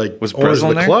 They like was owners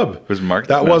Breslin of the there? club. Was Mark?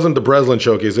 That wasn't the Breslin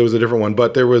showcase. It was a different one.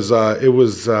 But there was one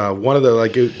of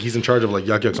the he's in charge of like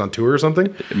Yuck Yucks on tour or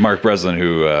something. Mark Breslin,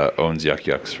 who owns Yuck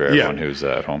Yucks for everyone who's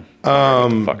at home. What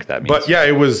the fuck that means. But yeah,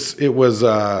 it was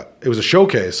a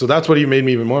showcase. So that's what he made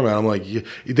me even more mad. I'm like,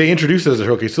 they introduced it as a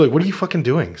showcase. So like, what are you fucking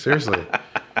doing? Seriously.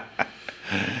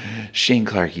 Shane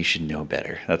Clark, you should know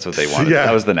better. That's what they wanted. Yeah.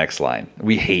 That was the next line.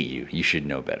 We hate you. You should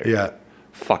know better. Yeah.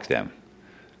 Fuck them.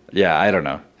 Yeah, I don't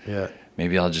know. Yeah.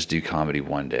 Maybe I'll just do comedy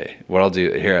one day. What I'll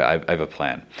do here, I have a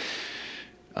plan.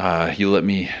 You let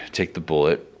me take the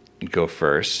bullet, go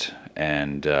first,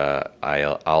 and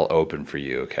I'll open for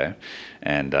you, okay?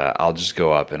 And I'll just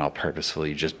go up and I'll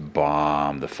purposefully just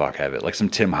bomb the fuck out of it, like some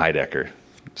Tim Heidecker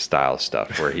style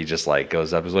stuff where he just like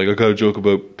goes up and is like, I got a joke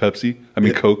about Pepsi.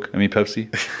 Coke. Pepsi.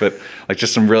 But like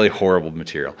just some really horrible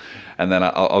material. And then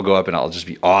I'll go up and I'll just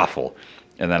be awful.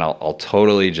 And then I'll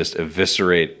totally just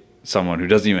eviscerate someone who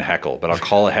doesn't even heckle, but I'll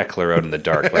call a heckler out in the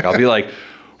dark. Like I'll be like,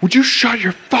 would you shut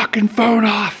your fucking phone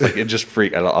off? Like it just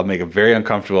freak. I'll make it very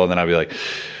uncomfortable. And then I'll be like,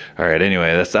 all right,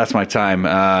 anyway, that's my time.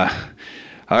 All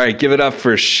right, give it up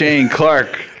for Shane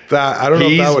Clark. I don't know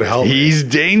if that would help. He's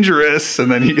dangerous. And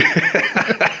then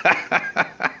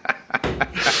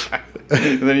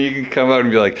and then you can come out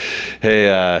and be like,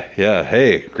 hey,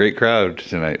 hey, great crowd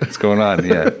tonight. What's going on?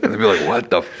 Yeah. And they'll be like, what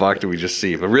the fuck did we just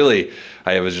see? But really,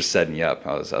 I was just setting you up.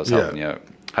 I was helping you out.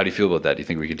 How do you feel about that? Do you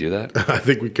think we could do that? I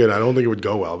think we could. I don't think it would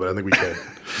go well, but I think we could.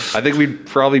 I think we'd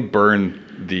probably burn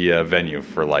the venue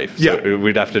for life. So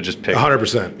we'd have to just pick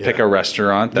 100%. Pick a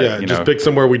restaurant that just pick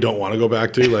somewhere we don't want to go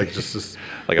back to. Like just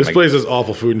like this place is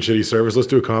awful food and shitty service. Let's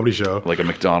do a comedy show. Like a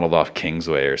McDonald's off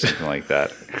Kingsway or something like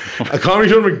that. A comedy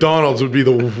show at McDonald's would be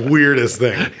the weirdest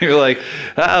thing. You're like,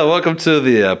 welcome to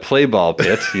the play ball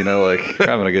pit. Like we're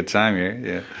having a good time here.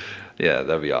 Yeah. Yeah,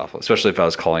 that'd be awful. Especially if I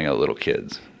was calling out little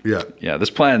kids. Yeah. Yeah, this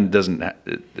plan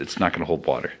it's not going to hold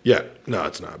water. Yeah. No,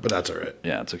 it's not. But that's all right.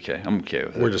 Yeah, it's okay. I'm okay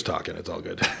with it. We're just talking. It's all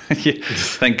good.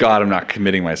 Thank God I'm not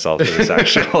committing myself to this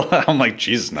actual. I'm like,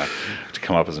 Jesus, not to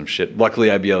come up with some shit. Luckily,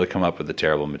 I'd be able to come up with the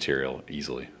terrible material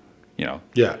easily.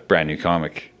 Yeah. Brand new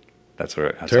comic. That's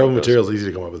where terrible material is easy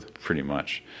to come up with. Pretty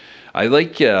much. I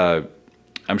like,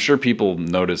 I'm sure people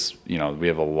notice, we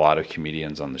have a lot of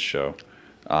comedians on the show.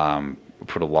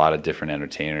 Put a lot of different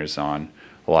entertainers on,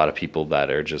 a lot of people that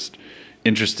are just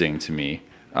interesting to me.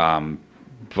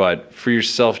 But for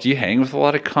yourself, do you hang with a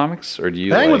lot of comics, or do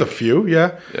you hang with a few?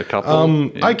 Yeah, a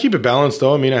couple. Yeah. I keep it balanced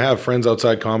though. I mean, I have friends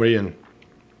outside comedy, and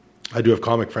I do have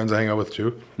comic friends I hang out with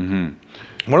too.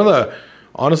 Mm-hmm. One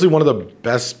of the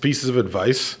best pieces of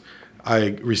advice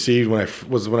I received when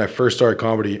I first started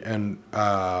comedy, and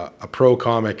a pro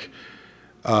comic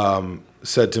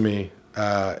said to me,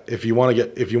 if you want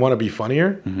to be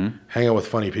funnier, hang out with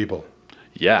funny people.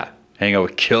 Yeah, hang out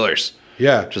with killers.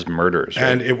 Yeah, just murderers. Right?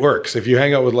 And it works. If you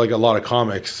hang out with like a lot of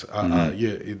comics,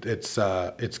 it's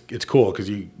cool because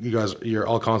you're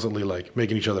all constantly like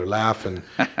making each other laugh and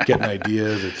getting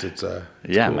ideas. It's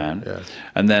yeah, cool. Man. Yeah.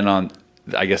 And then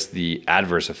I guess the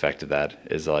adverse effect of that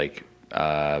is like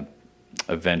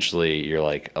eventually you're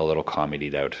like a little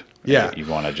comedied out. Yeah, you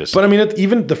want to just. But I mean,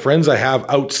 even the friends I have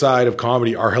outside of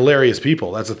comedy are hilarious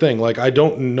people. That's the thing. Like, I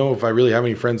don't know if I really have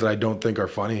any friends that I don't think are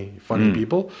funny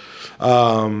people.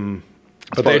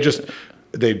 But they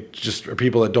just are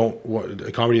people that don't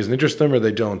comedy doesn't interest them, or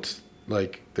they don't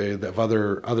like they have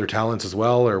other talents as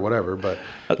well, or whatever. But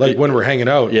like when we're hanging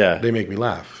out, they make me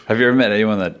laugh. Have you ever met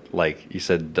anyone that, like you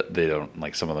said, they don't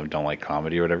like, some of them don't like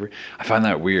comedy or whatever? I find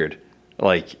that weird.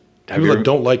 Like people that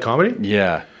don't like comedy.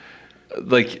 Yeah,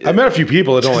 like I've met a few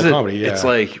people that don't like comedy. Yeah,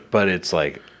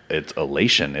 it's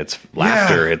elation, it's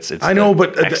laughter, it's I know,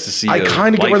 but ecstasy. I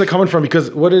kind of get where they're coming from, because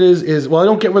what it is I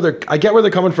don't get I get where they're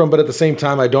coming from, but at the same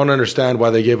time I don't understand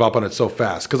why they gave up on it so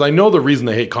fast, because I know the reason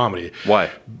they hate comedy. Why?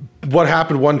 What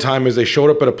happened one time is they showed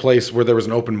up at a place where there was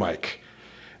an open mic,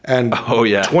 and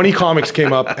 20 comics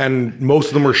came up, and most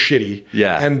of them were shitty.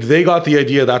 Yeah, and they got the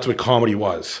idea that's what comedy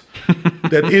was.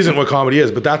 That isn't what comedy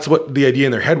is, but that's what the idea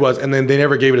in their head was, and then they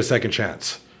never gave it a second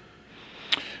chance.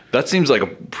 That seems like a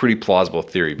pretty plausible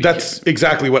theory. That's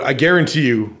exactly what I guarantee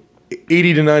you.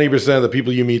 80 to 90% of the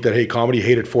people you meet that hate comedy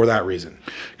hate it for that reason.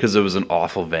 Because it was an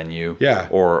awful venue. Yeah.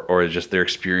 Or just their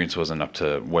experience wasn't up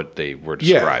to what they were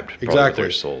described. Yeah, exactly. What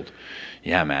they're sold.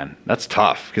 Yeah, man. That's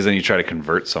tough, because then you try to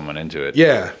convert someone into it.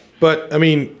 Yeah. But, I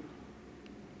mean,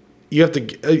 you have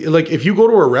to, like, if you go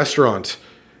to a restaurant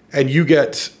and you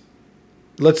get,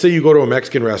 let's say you go to a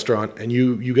Mexican restaurant and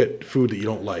you get food that you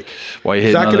don't like.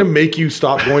 Is that going to make you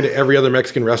stop going to every other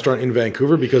Mexican restaurant in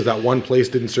Vancouver because that one place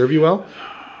didn't serve you well?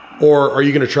 Or are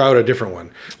you going to try out a different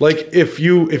one? Like, if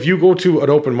you go to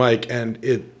an open mic and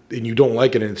you don't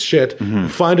like it and it's shit,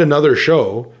 find another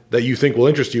show that you think will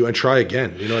interest you and try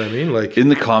again. You know what I mean? Like, in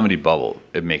the comedy bubble,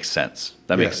 it makes sense.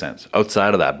 That makes sense.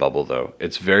 Outside of that bubble, though,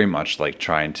 it's very much like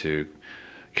trying to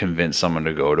convince someone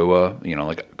to go to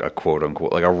a quote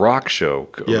unquote, like a rock show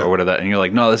or whatever that, and you're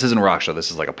like, no, this isn't a rock show, this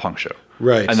is like a punk show,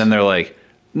 right? And then they're like,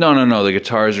 no, the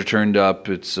guitars are turned up,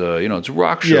 it's it's a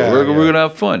rock show, we're gonna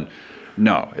have fun.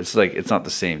 No, it's like, it's not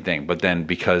the same thing. But then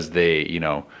because they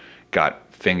got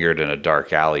fingered in a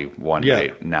dark alley one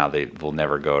night, now they will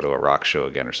never go to a rock show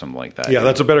again or something like that. Yeah,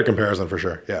 that's a better comparison for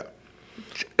sure. Yeah.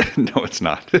 No, it's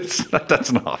not. It's not. That's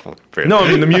an awful comparison. No, I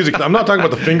mean the music. I'm not talking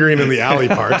about the fingering in the alley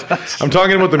part. I'm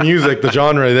talking about the music, the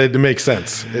genre. It makes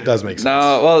sense. It does make sense.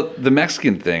 No, well, the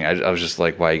Mexican thing, I was just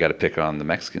like, why you got to pick on the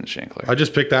Mexican Shankler? I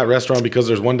just picked that restaurant because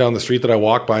there's one down the street that I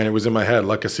walked by and it was in my head,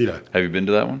 La Casita. Have you been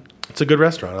to that one? It's a good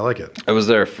restaurant. I like it. I was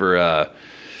there for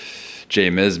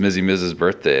Mizzy Miz's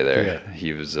birthday there. Yeah.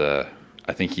 He was, I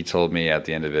think he told me at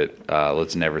the end of it,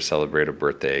 let's never celebrate a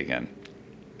birthday again.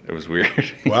 It was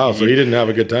weird. Wow, so he didn't have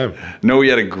a good time. No, he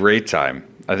had a great time.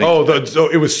 I think. So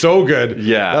it was so good.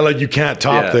 Yeah, like, you can't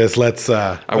top this. Let's.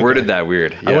 I worded that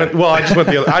weird. Yeah. I just went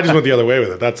the other way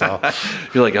with it. That's all.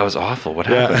 You're like, I was awful. What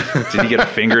happened? Did he get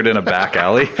fingered in a back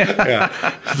alley?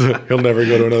 Yeah, he'll never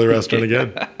go to another restaurant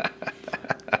again.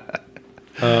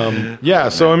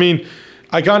 So I mean,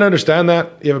 I kind of understand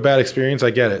that you have a bad experience. I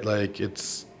get it. Like,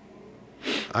 it's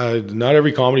not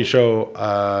every comedy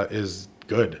show is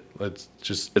good. Let's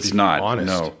just it's be not honest.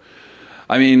 No,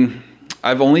 I mean,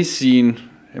 I've only seen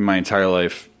in my entire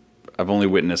life, I've only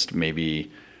witnessed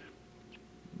maybe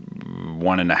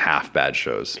 1.5 bad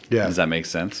shows. Yeah, does that make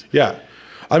sense? Yeah.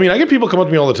 I mean, I get people come up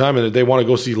to me all the time and they want to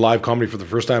go see live comedy for the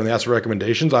first time and they ask for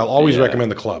recommendations. I'll always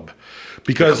recommend the club,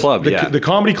 because the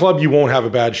comedy club, you won't have a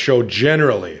bad show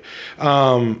generally.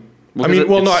 I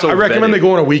recommend they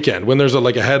go on a weekend when there's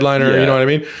a headliner. You know what I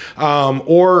mean?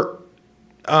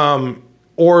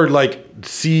 Or like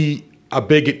see a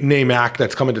big name act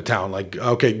that's coming to town. Like,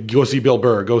 okay, go see Bill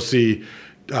Burr, go see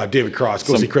David Cross,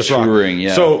 go see Chris Rock.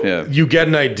 You get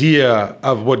an idea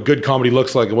of what good comedy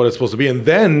looks like and what it's supposed to be, and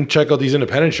then check out these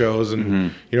independent shows.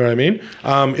 And you know what I mean?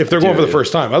 If they're going for the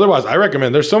first time. Otherwise, I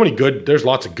recommend. There's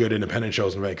lots of good independent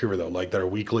shows in Vancouver though, like that are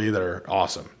weekly, that are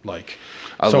awesome. Like,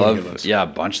 I So many love, good ones. yeah, a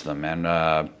bunch of them,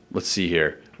 man. Let's see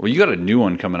here. Well, you got a new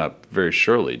one coming up very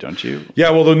shortly, don't you?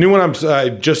 Yeah, well, the new one I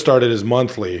just started is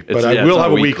monthly, but I yeah, will it's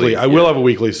have not a weekly. weekly, I will yeah. have a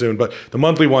weekly soon, but the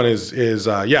monthly one is it's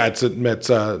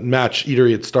a match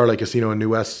eatery at Starlight Casino in New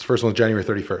West. First one's January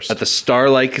 31st. At the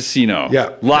Starlight Casino.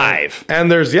 Yeah. Live.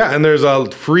 And there's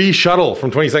a free shuttle from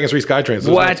 22nd Street SkyTrain.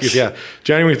 So What? Yeah,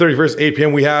 January 31st, 8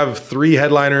 p.m. We have 3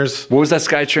 headliners. What was that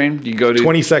SkyTrain? You go to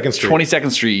 22nd Street.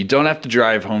 22nd Street. You don't have to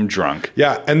drive home drunk.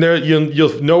 Yeah, and there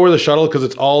you'll know where the shuttle because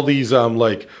it's all these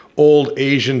like old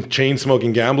Asian chain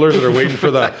smoking gamblers that are waiting for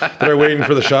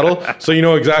the shuttle. So you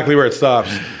know exactly where it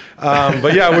stops.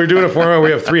 But yeah, we're doing a format.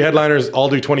 We have 3 headliners, all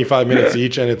do 25 minutes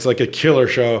each, and it's like a killer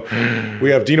show.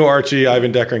 We have Dino Archie,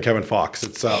 Ivan Decker, and Kevin Fox.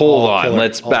 It's Hold on,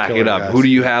 let's back it up. Guys. Who do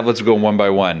you have? Let's go one by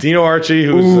one. Dino Archie,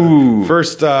 who's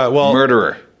first,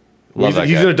 Murderer. Love that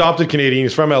he's guy. an adopted Canadian.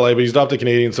 He's from LA, but he's adopted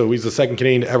Canadian, so he's the second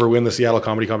Canadian to ever win the Seattle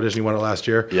Comedy Competition. He won it last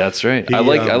year. Yeah, that's right. He, I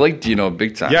like Dino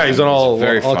big time. Yeah, he's on all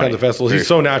very kinds funny. of festivals. Very He's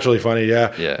so naturally funny.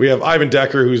 Yeah. Yeah. We have Ivan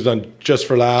Decker, who's done Just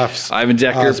for Laughs. Ivan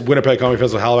Decker. Winnipeg Comedy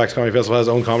Festival, Halifax Comedy Festival, has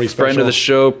his own comedy special. friend of the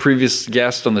show, previous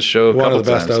guest on the show. A One couple of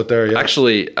the best times. out there, yeah.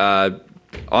 Actually,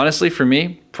 honestly, for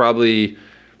me, probably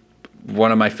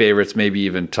one of my favorites. Maybe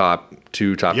even top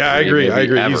 2, top 3. Yeah, I agree. maybe I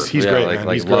agree. Ever. He's great, man.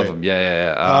 Like He's love great. him.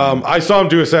 Yeah. I saw him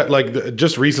do a set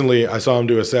just recently. I saw him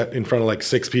do a set in front of like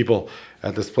 6 people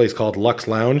at this place called Lux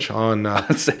Lounge on.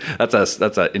 that's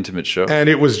an intimate show. And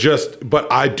it was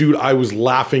but I was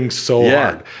laughing so Yeah.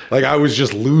 hard. Like I was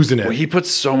just losing it. Well, he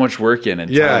puts so much work in and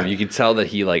Yeah. time. You can tell that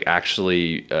he like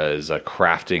actually is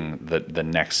crafting the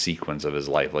next sequence of his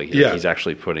life. Like he's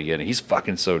actually putting in. He's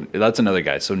fucking so. That's another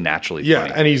guy so naturally Yeah,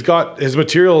 funny. and he's got his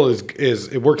material is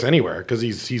it works anywhere because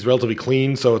he's relatively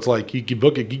clean. So it's like you can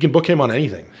book him on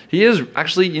anything. He is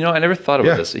actually. I never thought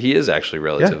about Yeah. this. He is actually Yeah,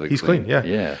 relatively. he's clean. Yeah,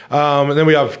 Yeah. And then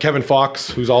we have Kevin Fox,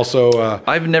 who's also.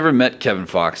 I've never met Kevin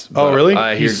Fox. Oh, but really?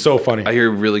 I hear, He's so funny. I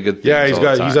hear really good things. Yeah, he's all the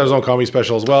got time. his own comedy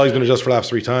special as well. He's been to Just for Laughs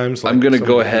 3 times. I'm going to so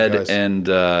go many good ahead guys.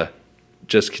 and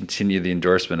just continue the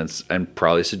endorsement and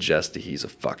probably suggest that he's a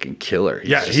fucking killer.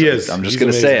 Yeah, he is. I'm just He's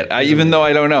going to say amazing. it, even though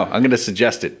I don't know. I'm going to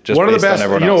suggest it. Just one of the based on best. You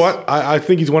everyone know else. what? I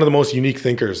think he's one of the most unique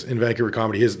thinkers in Vancouver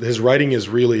comedy. His writing is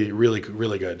really, really,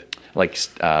 really good. Like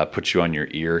put you on your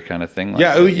ear kind of thing. Like,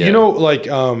 Yeah, you know, like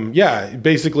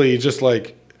basically just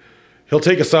like he'll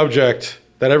take a subject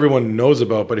that everyone knows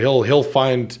about, but he'll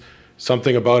find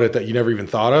something about it that you never even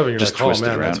thought of, and you're just like, oh twist it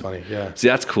man, around. that's funny. Yeah, See,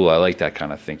 that's cool. I like that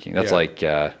kind of thinking. That's Yeah.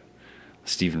 like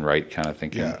Stephen Wright kind of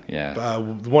thinking. Yeah.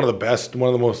 one of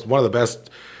the best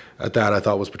at that I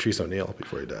thought was Patrice O'Neill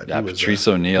before he died. Yeah, He was, Patrice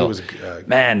O'Neill. he was,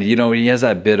 Man, he has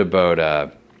that bit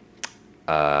about.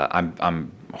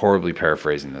 I'm horribly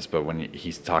paraphrasing this, but when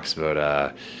he talks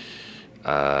about.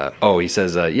 He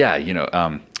says,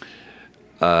 when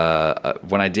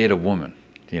I date a woman,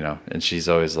 and she's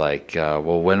always like,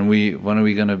 well, when are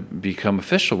we gonna become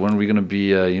official? When are we gonna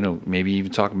be, maybe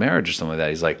even talk marriage or something like that?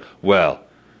 He's like, well,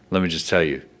 let me just tell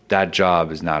you, that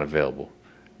job is not available.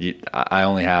 I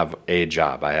only have a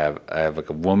job. I have like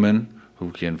a woman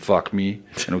who can fuck me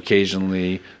and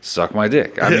occasionally suck my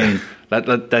dick. I mean,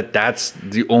 that's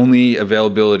the only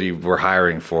availability we're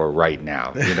hiring for right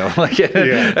now. And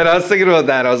I was thinking about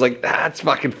that. I was like, that's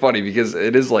fucking funny because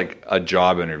it is like a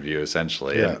job interview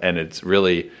essentially, Yeah. and it's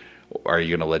really, are you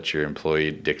going to let your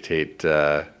employee dictate?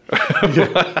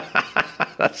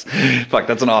 That's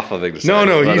an awful thing to say. no,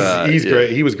 but, he's yeah.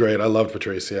 great. He was great. I loved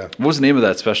Patrice. Yeah. What was the name of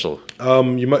that special?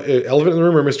 You might Elephant in the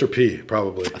Room or Mr. P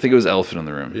probably. I think it was Elephant in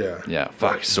the Room. Yeah. Yeah.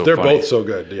 Fuck, he's so They're funny. both so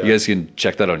good. Yeah. You guys can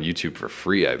check that on YouTube for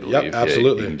free, I believe. Yep,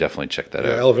 absolutely. Yeah, you can definitely check that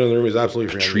Yeah, out. Elephant in the Room is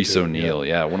absolutely free on Patrice YouTube. O'Neill,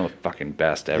 yeah, one of the fucking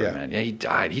best ever, Yeah. man. Yeah, he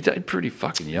died. He died pretty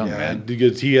fucking young, Yeah, man.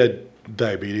 because he had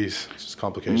diabetes. It's just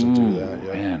complications to that.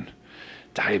 Yeah. Man,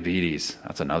 diabetes.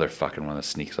 That's another fucking one that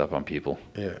sneaks up on people.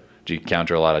 Yeah. Do you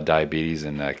encounter a lot of diabetes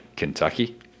in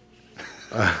Kentucky?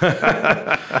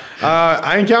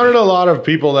 I encountered a lot of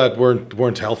people that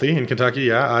weren't healthy in Kentucky.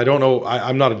 Yeah, I don't know.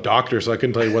 I'm not a doctor, so I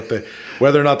couldn't tell you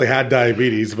whether or not they had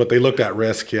diabetes, but they looked at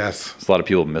risk. Yes. There's a lot of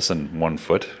people missing one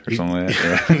foot or something like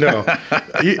that. Yeah. No.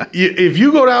 If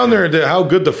you go down there to how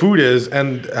good the food is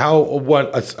and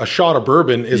what a shot of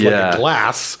bourbon is like Yeah. a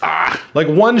glass, like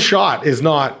one shot is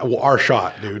not our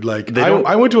shot, dude. Like don't-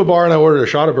 I went to a bar and I ordered a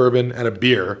shot of bourbon and a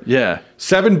beer. Yeah.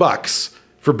 $7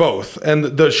 for both, and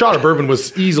the shot of bourbon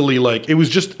was easily like it was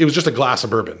just a glass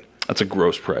of bourbon. That's a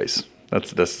gross price.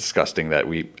 That's disgusting that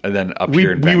and then up We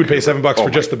here in would pay Vancouver- $7 Oh for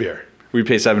my- just the beer. We'd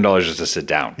pay $7 just to sit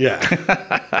down. Yeah.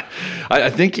 I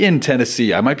think in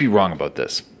Tennessee, I might be wrong about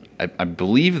this. I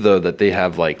believe though that they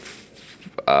have like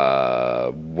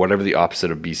whatever the opposite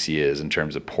of BC is in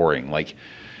terms of pouring. Like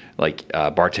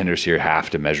bartenders here have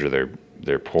to measure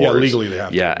pours. Yeah, legally they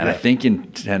have to. Yeah, and I Yeah. think in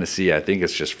Tennessee, I think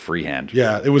it's just freehand.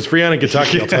 Yeah, it was freehand in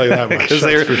Kentucky. I'll tell you that much. Because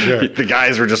That's for sure. the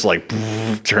guys were just like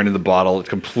turning the bottle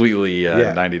completely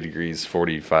Yeah. 90 degrees,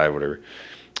 45, whatever.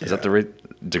 Is that the right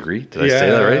degree? Did I say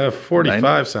that right? 45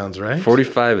 90? sounds right.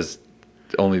 45 is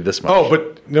only this much. Oh,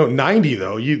 but no, 90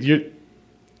 though.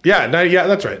 Yeah, 90, yeah,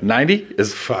 that's right. 90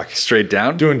 is Fuck. straight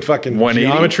down. Doing fucking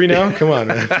 180? geometry now. Come on,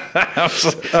 man.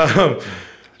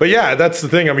 But yeah, that's the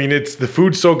thing. I mean, the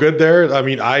food's so good there. I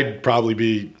mean, I'd probably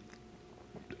be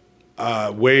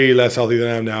way less healthy than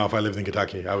I am now if I lived in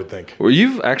Kentucky, I would think. Well,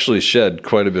 you've actually shed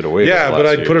quite a bit of weight. Yeah, over but the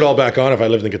last I'd put years. it all back on if I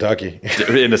lived in Kentucky.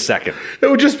 in a second. It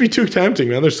would just be too tempting,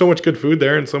 man. There's so much good food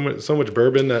there and so much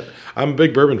bourbon that I'm a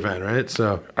big bourbon fan, right?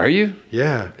 So, Are you?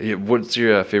 yeah. What's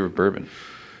your favorite bourbon?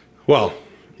 Well,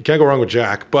 you can't go wrong with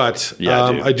Jack, but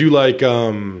Yeah, dude. I do like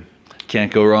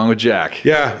Can't go wrong with Jack.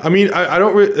 yeah, I mean, I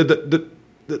don't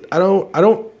I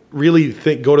don't really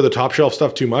go to the top shelf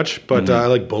stuff too much, but I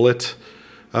like Bullet.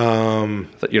 You're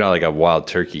not like a wild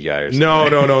turkey guy or something.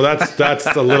 No, that's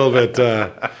a little bit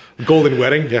Golden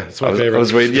Wedding. Yeah, it's my favorite. I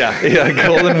was waiting. Yeah,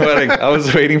 Golden Wedding. I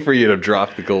was waiting for you to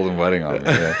drop the Golden Wedding on me.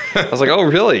 Yeah. I was like, oh,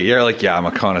 really? You're like, yeah, I'm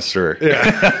a connoisseur.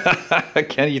 Yeah,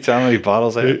 Can you tell how many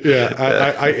bottles I have?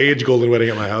 yeah. I age Golden Wedding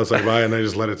at my house. I buy and I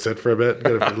just let it sit for a bit.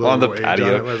 Get a little On the more age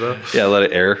patio. it myself. Yeah, let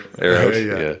it air out.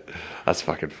 Yeah. Yeah. That's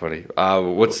fucking funny.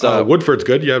 What's Woodford's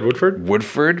good. You had Woodford.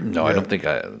 Woodford? No, I Yeah. don't think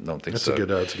That's so.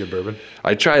 it's a good bourbon.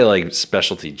 I try like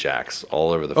specialty jacks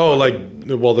all over the Oh, fucking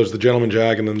like well, there's the Gentleman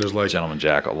Jack, and then there's like Gentleman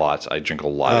Jack a lot. I drink a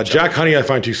lot of Jack Honey. I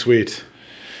find too sweet.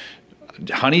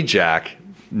 Honey Jack,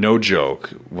 no joke.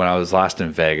 When I was last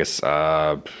in Vegas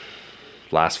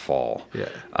last fall, Yeah.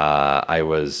 I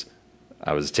was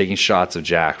taking shots of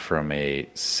Jack from a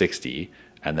 60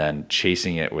 and then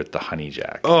chasing it with the Honey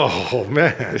Jack. Oh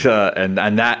man.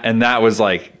 And that was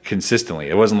like consistently.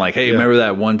 It wasn't like, hey, remember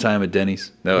that one time at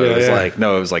Denny's? No, Yeah, it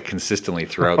was like consistently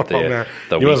throughout the man.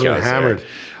 the You week. must have I been was hammered. there.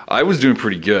 I was doing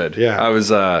pretty good. Yeah. I was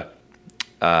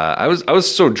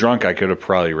so drunk I could have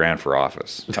probably ran for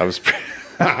office. I was.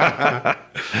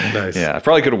 Nice. Yeah, I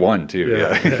probably could have won too.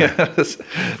 Yeah.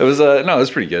 It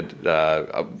was pretty good.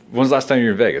 When was the last time you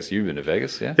were in Vegas? You've been to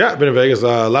Vegas, yeah? Yeah, I've been to Vegas.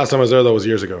 Last time I was there though was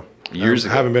years ago. Years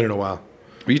ago. I haven't been in a while.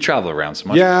 Well, you travel around so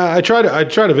much. Yeah, I try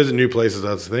to visit new places.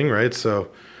 That's the thing, right? So,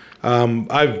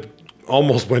 I've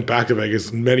almost went back to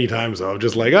Vegas many times though.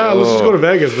 Just like, let's just go to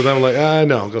Vegas, but then I'm like,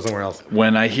 no, I'll go somewhere else.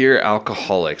 When I hear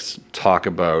alcoholics talk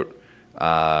about,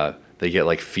 they get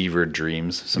like fevered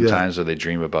dreams sometimes, or they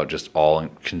dream about just all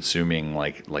consuming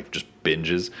like just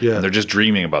binges. Yeah. And they're just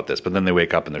dreaming about this, but then they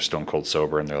wake up and they're stone cold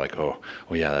sober, and they're like, oh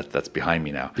yeah, that's behind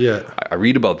me now. Yeah. I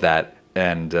read about that,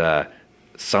 and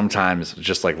sometimes,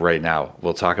 just like right now,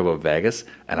 we'll talk about Vegas,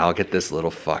 and I'll get this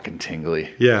little fucking tingly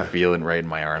feeling right in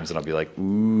my arms, and I'll be like,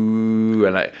 ooh,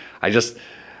 and I don't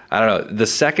know. The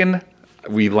second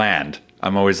we land,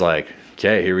 I'm always like,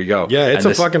 okay, here we go. Yeah, it's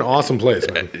And a fucking awesome place,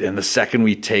 man. And the second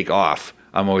we take off,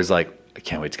 I'm always like, I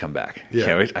can't wait to come back.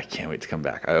 Yeah. I can't wait to come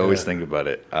back. I always think about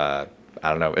it. I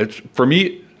don't know. It's for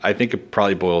me. I think it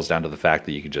probably boils down to the fact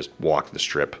that you can just walk the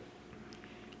strip.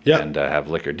 Yeah. And have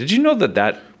liquor. Did you know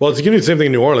that Well, it's gonna be the same thing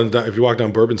in New Orleans if you walk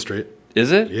down Bourbon Street.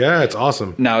 is it? Yeah, it's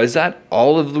awesome. Now, is that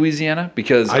all of Louisiana?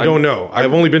 Because I don't know.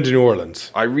 I've only been to New Orleans.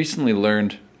 I recently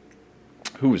learned.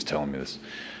 Who was telling me this?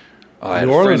 I had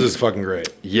New a Orleans friend- is fucking great.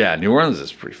 Yeah, New Orleans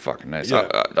is pretty fucking nice. Yeah.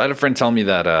 I had a friend tell me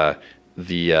that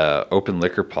the open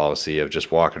liquor policy of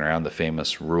just walking around the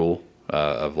famous rule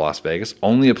of Las Vegas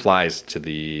only applies to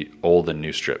the old and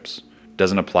new strips.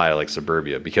 Doesn't apply to like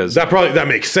suburbia because That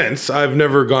makes sense. I've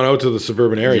never gone out to the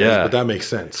suburban areas, Yeah. but that makes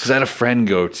sense. because I had a friend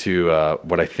go to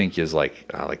what I think is like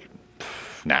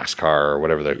NASCAR or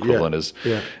whatever the equivalent is,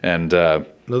 Yeah. and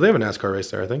No, they have a NASCAR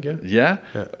race there, I think. Yeah.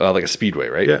 like a speedway,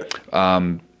 right? Yeah.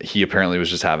 He apparently was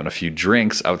just having a few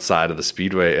drinks outside of the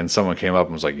speedway, and someone came up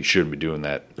and was like, "You shouldn't be doing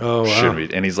that. Oh, wow. Shouldn't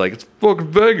be." And he's like, "It's fucking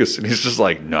Vegas," and he's just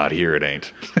like, "Not here, it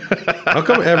ain't." How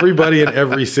come everybody in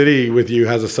every city with you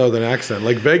has a southern accent?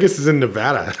 Like Vegas is in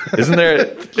Nevada. Isn't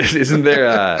there?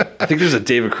 I think there's a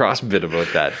David Cross bit about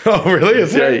that. Oh, really?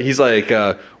 Is Yeah, there? he's like,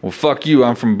 well, fuck you,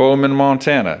 I'm from Bowman,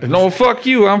 Montana. No, fuck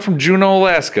you, I'm from Juneau,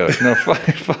 Alaska. No,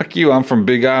 fuck you, I'm from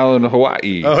Big Island,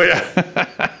 Hawaii. Oh, yeah.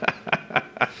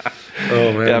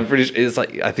 Oh, man. Yeah, I'm pretty sure. It's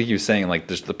like, I think he was saying, like,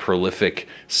 there's the prolific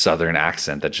Southern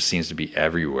accent that just seems to be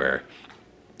everywhere.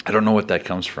 I don't know what that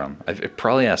comes from. It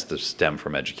probably has to stem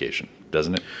from education,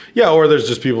 doesn't it? Yeah, or there's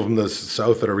just people from the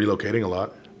south that are relocating a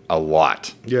lot. A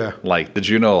lot. Yeah. Like the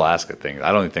Juneau, Alaska thing.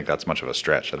 I don't even think that's much of a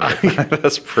stretch. I think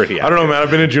that's pretty I don't know, man.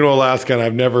 I've been in Juneau, Alaska, and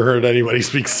I've never heard anybody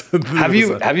speak. Have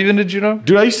you been to Juneau?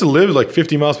 Dude, I used to live like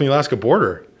 50 miles from the Alaska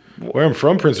border. Where I'm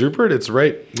from, Prince Rupert, it's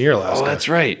right near Alaska. Oh, that's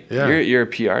right. Yeah. You're a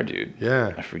PR dude.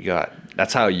 Yeah. I forgot.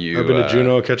 That's how you. I've been to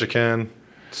Juneau, Ketchikan,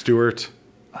 Stewart,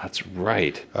 That's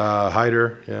right.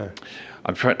 Hyder. Yeah.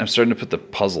 I'm starting to put the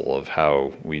puzzle of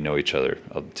how we know each other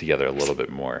together a little bit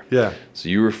more. Yeah. So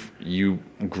you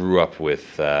grew up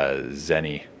with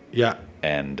Zenny Yeah.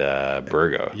 and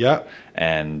Burgo. Yeah.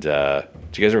 And did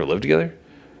you guys ever live together?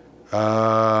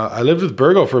 I lived with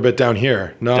Burgo for a bit down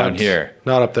here. Down here.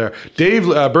 Not up there. Dave,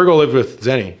 Burgo lived with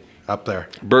Zenny up there.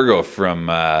 Burgo from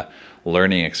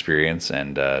Learning Experience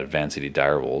and Van City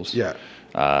Direwolves. Yeah.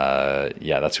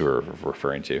 Yeah, that's who we're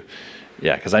referring to.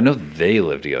 Yeah, because I know they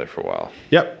lived together for a while.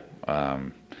 Yep.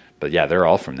 But yeah, they're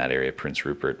all from that area, Prince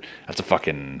Rupert. That's a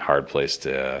fucking hard place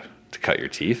to cut your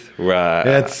teeth. I'm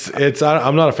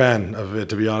not a fan of it,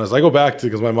 to be honest. I go back to,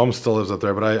 because my mom still lives up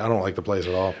there, but I don't like the place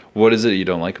at all. What is it you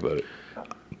don't like about it?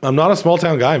 I'm not a small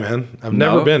town guy, man. I've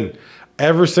No? never been.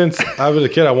 Ever since I was a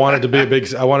kid, I wanted to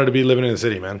be living in the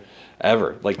city, man.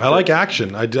 Ever. I like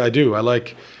action. I do. I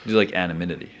like, Do you like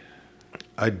anonymity?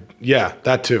 yeah,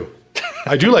 that too.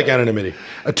 I do like anonymity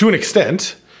to an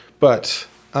extent, but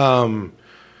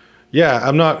yeah,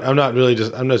 I'm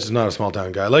just not a small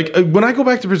town guy. Like when I go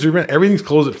back to Prince Rupert, everything's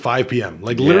closed at 5 p.m.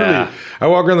 Like literally, Yeah. I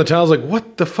walk around the town, I was like,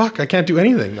 what the fuck? I can't do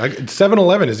anything. Like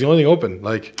 7-Eleven is the only thing open.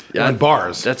 Like and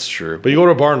bars. That's true. But you go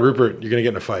to a bar in Rupert, you're gonna get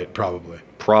in a fight probably.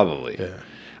 Probably. Yeah.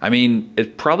 I mean,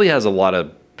 it probably has a lot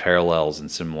of parallels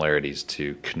and similarities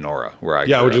to Kenora, where I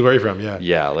Yeah, grew which is up. where you're from. Yeah.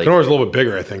 Yeah, like- Kenor's a little bit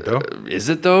bigger, I think, though. Is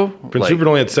it though? Prince Rupert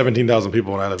only had 17,000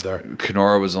 people when I lived there.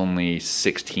 Kenora was only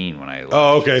 16 when I left.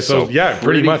 Oh, okay. So yeah,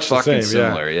 pretty much the fucking same.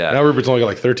 similar. Yeah. Now Rupert's only got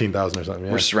like 13,000 or something.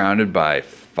 Yeah. We're surrounded by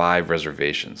 5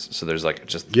 reservations, so there's like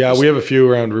just Yeah, we have a few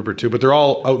around Rupert too, but they're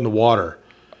all out in the water.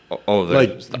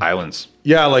 there's the islands.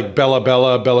 Yeah, like Bella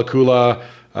Kula,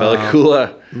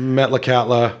 Belacoola.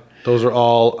 Metlakatla. Those are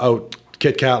all out.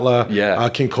 Kitkatla, Yeah.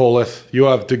 King Kolith. You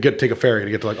have to take a ferry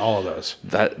to get to like all of those.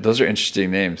 Those are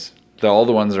interesting names. All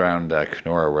the ones around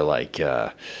Kenora were like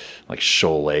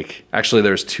Shoal Lake. Actually,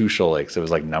 there's 2 Shoal Lakes. It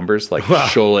was like numbers, like Wow.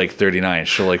 Shoal Lake 39,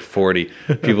 Shoal Lake 40.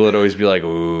 People would always be like,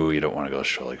 "Ooh, you don't want to go to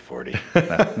Shoal Lake 40.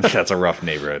 That's a rough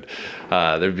neighborhood."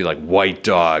 There'd be like White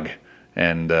Dog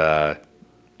and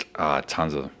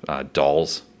tons of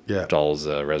Dolls. Yeah. Dolls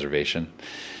Reservation.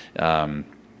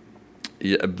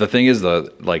 Yeah, the thing is,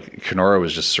 like Kenora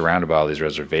was just surrounded by all these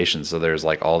reservations, so there's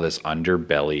like all this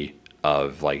underbelly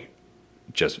of like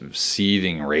just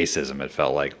seething racism. It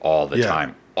felt like all the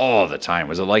time.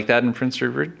 Was it like that in Prince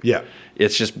Rupert? Yeah.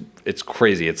 It's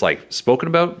crazy. It's like spoken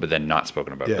about, but then not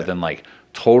spoken about, Yeah. but then like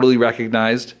totally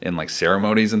recognized in like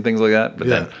ceremonies and things like that.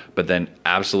 Yeah. But then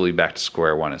absolutely back to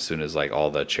square one as soon as like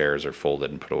all the chairs are folded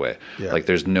and put away. Yeah. Like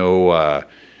there's no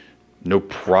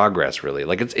progress really.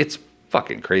 Like it's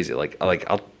fucking crazy.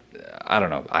 I don't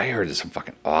know. I heard some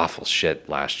fucking awful shit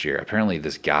last year. Apparently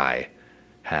this guy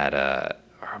had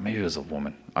or maybe it was a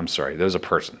woman. I'm sorry. There was a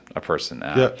person.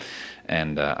 Yeah.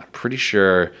 And I'm pretty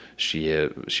sure she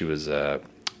was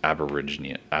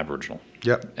Aboriginal.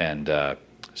 Yep. And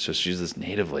so she's this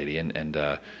native lady and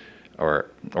or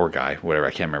guy, whatever,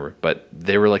 I can't remember. But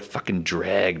they were like fucking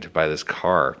dragged by this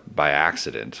car by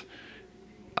accident.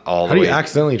 How do you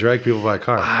accidentally drag people by a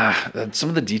car? Some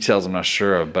of the details I'm not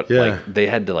sure of, but Yeah. like they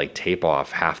had to like tape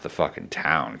off half the fucking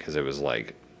town because it was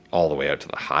like all the way out to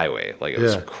the highway. Like it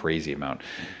was a crazy amount.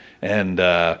 And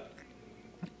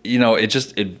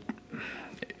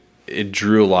it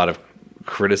drew a lot of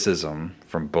criticism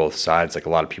from both sides. Like a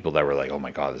lot of people that were like, "Oh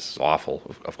my God, this is awful,"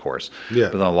 of course. Yeah.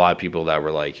 But then a lot of people that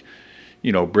were like,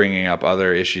 bringing up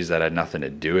other issues that had nothing to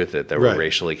do with it, that were Right.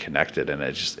 racially connected. And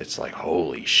it's like,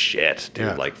 holy shit, dude.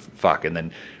 Yeah. Like, fuck. And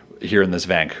then here in this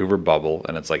Vancouver bubble,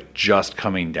 and it's like just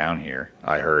coming down here,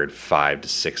 I heard 5 to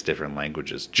 6 different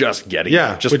languages just getting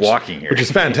here, walking here. Which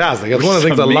is fantastic. That's Which one of the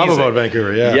is things I love amazing. about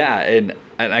Vancouver. Yeah. Yeah, and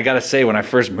I gotta say, when I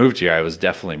first moved here, I was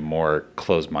definitely more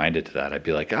closed-minded to that. I'd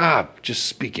be like, just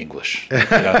speak English.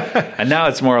 And now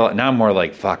I'm more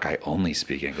like, fuck, I only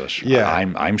speak English. Yeah.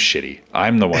 I'm shitty.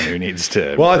 I'm the one who needs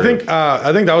to. Well, improve.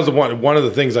 I think that was one of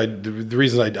the things the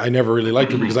reasons I never really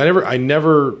liked it, because I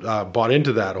never bought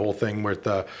into that whole thing with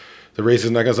the racism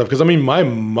and that kind of stuff. Because I mean, my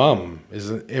mom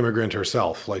is an immigrant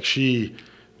herself. Like she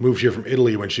moved here from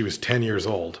Italy when she was 10 years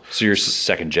old. So you're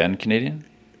second-gen Canadian?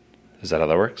 Is that how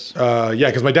that works? Yeah,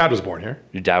 because my dad was born here.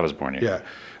 Your dad was born here.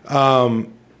 Yeah,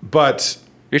 but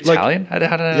You're Italian? How did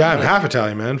yeah, I'm half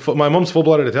Italian, man. My mom's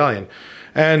full-blooded Italian,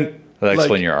 and Does that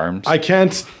explain your arms? I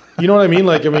can't. You know what I mean?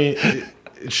 Like, I mean,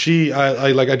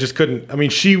 I just couldn't. I mean,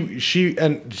 she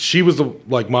was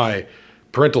my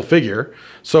parental figure.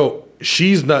 So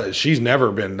she's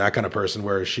never been that kind of person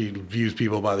where she views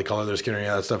people by the color of their skin or any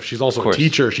of that stuff. She's also a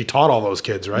teacher. She taught all those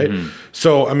kids, right?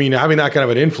 So, I mean, having that kind of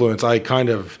an influence, I'm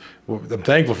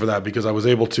thankful for that, because I was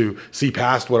able to see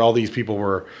past what all these people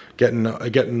were getting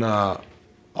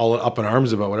all up in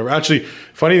arms about, whatever. Actually,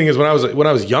 funny thing is, when I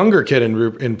was a younger kid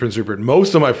in Prince Rupert,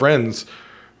 most of my friends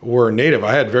were Native.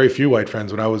 I had very few white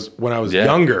friends when I was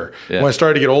younger. When I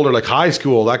started to get older, like high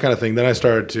school, that kind of thing, then I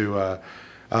started to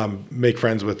make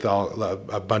friends with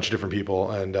a bunch of different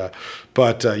people. And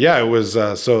it was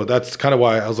so that's kind of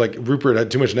why I was like, Rupert had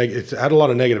too much it had a lot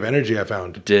of negative energy, I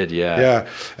found. It did, yeah.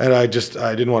 And I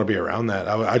didn't want to be around that.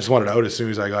 I just wanted out as soon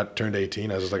as I turned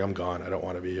 18. I was just like, I'm gone. I don't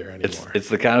want to be here anymore. It's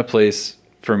the kind of place,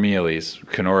 for me at least,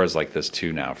 Kenora's like this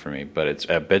too now for me, but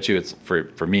I bet you it's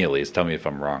for me at least, tell me if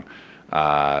I'm wrong.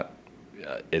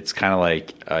 It's kind of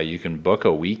like you can book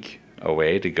a week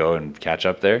away to go and catch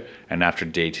up there, and after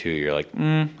day 2 you're like,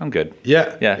 I'm good.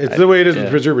 It's the way it is with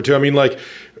Prince Rupert too. I mean, like,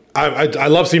 I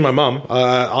love seeing my mom.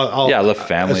 I love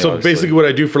family. So basically what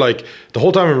I do for like the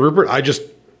whole time in Rupert, I just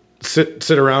sit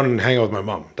around and hang out with my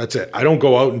mom. That's it. I don't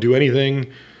go out and do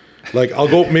anything. Like, I'll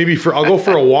go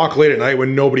for a walk late at night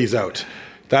when nobody's out.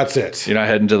 That's it. You're not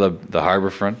heading to the harbor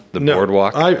front,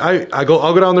 boardwalk? I'll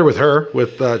go down there with her.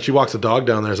 She walks the dog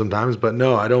down there sometimes, but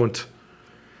no, I don't.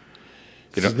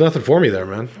 There's nothing for me there,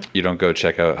 man. You don't go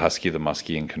check out Husky the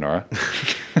Muskie in Kenora?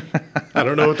 I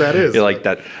don't know what that is. You're like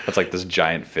that. That's like this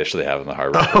giant fish they have in the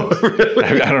harbor. Oh,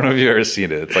 really? I don't know if you've ever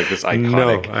seen it. It's like this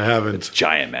iconic. No, I haven't. It's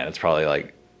giant, man. It's probably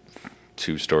like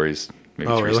 2 stories,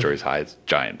 maybe 3 stories high. It's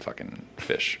giant fucking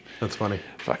fish. That's funny.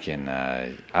 Fucking,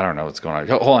 I don't know what's going on.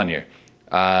 Hold on here.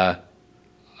 I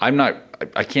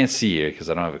can't see you because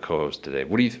I don't have a co-host today.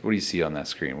 What do you see on that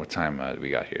screen? What time do we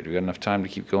got here? Do we got enough time to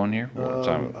keep going here? What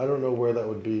time? I don't know where that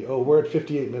would be. Oh, we're at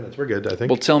 58 minutes. We're good, I think.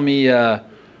 Well, tell me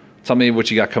what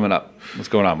you got coming up. What's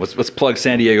going on? Let's plug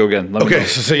San Diego again.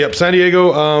 So San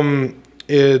Diego.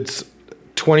 It's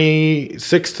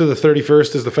 26th to the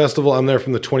 31st is the festival. I'm there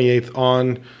from the 28th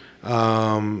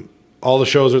on. All the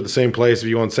shows are at the same place. If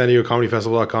you go on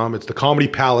SanDiegoComedyFestival.com, it's the Comedy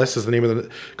Palace is the name of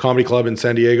the comedy club in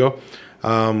San Diego.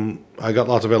 I got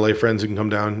lots of LA friends who can come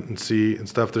down and see and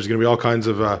stuff. There's going to be all kinds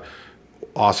of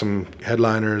awesome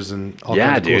headliners and all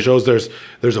kinds of cool shows.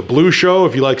 There's a blue show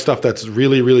if you like stuff that's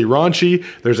really, really raunchy.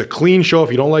 There's a clean show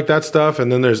if you don't like that stuff,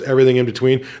 and then there's everything in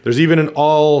between. There's even an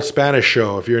all Spanish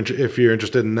show if you're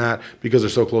interested in that, because they're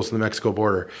so close to the Mexico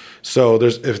border. So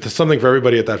there's something for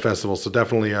everybody at that festival. So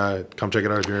definitely come check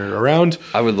it out if you're around.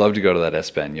 I would love to go to that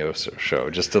Espanol show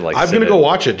just to like. I'm gonna go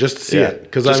watch it just to see it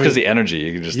because the energy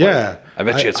you can just I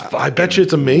bet you it's fucking, I bet you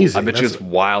it's amazing. I bet you it's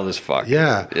wild as fuck.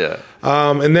 Yeah.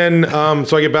 And then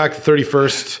so I get back the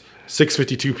 31st,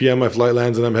 6:52 p.m. My flight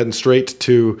lands, and I'm heading straight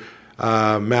to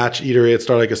Match Eatery at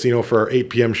Starlight Casino for our 8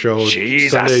 p.m. show.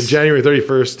 Jesus. Sunday, January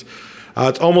 31st.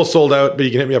 It's almost sold out, but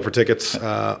you can hit me up for tickets.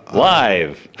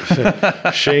 Live.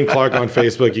 Shane Clark on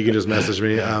Facebook. You can just message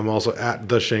me. I'm also at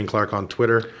the Shane Clark on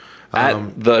Twitter.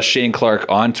 At the Shane Clark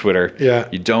on Twitter. Yeah.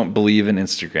 You don't believe in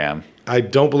Instagram. I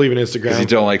don't believe in Instagram. Because you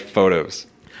don't like photos.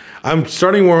 I'm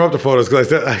starting to warm up to photos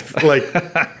because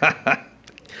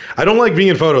I don't like being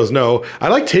in photos. No, I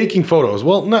like taking photos.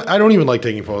 Well, I don't even like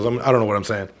taking photos. I don't know what I'm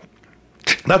saying.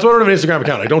 That's why I don't have an Instagram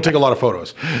account. I don't take a lot of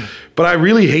photos, but I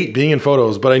really hate being in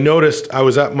photos. But I noticed I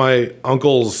was at my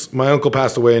uncle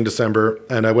passed away in December,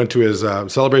 and I went to his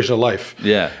celebration of life.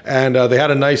 Yeah. And they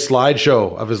had a nice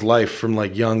slideshow of his life from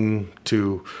like young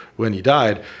to when he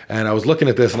died. And I was looking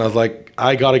at this and I was like,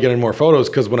 I got to get in more photos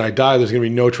because when I die, there's going to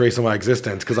be no trace of my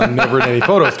existence because I'm never in any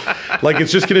photos. Like,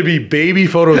 it's just going to be baby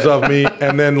photos of me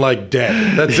and then like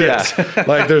dead. That's it.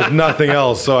 Like, there's nothing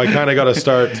else. So I kind of got to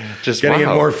start just getting in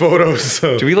more photos.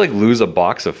 So. Do we like lose a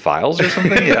box of files or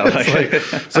something? Yeah.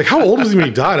 It's like, how old was he when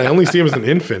he died? I only see him as an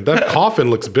infant. That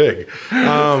coffin looks big.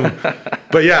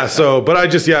 But yeah, but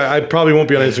I probably won't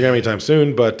be on Instagram anytime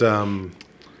soon, but I'm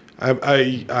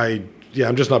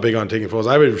just not big on taking photos.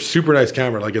 I have a super nice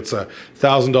camera. Like, it's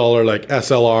 $1,000 like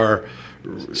SLR,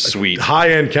 sweet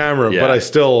high-end camera, but I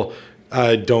still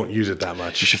don't use it that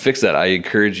much. You should fix that. I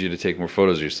encourage you to take more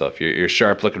photos of yourself. You're a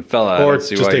sharp-looking fella. Or just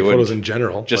take photos in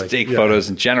general. Just take photos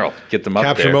in general. Get them up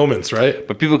there. Capture moments, right?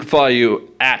 But people can follow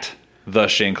you at the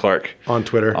Shane Clark on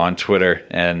Twitter.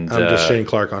 And I'm just Shane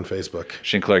Clark on Facebook.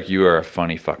 Shane Clark, you are a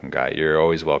funny fucking guy. You're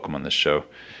always welcome on this show.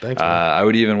 Thanks, I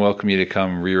would even welcome you to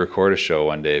come re-record a show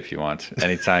one day if you want.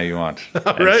 Anytime you want.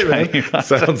 All right, man.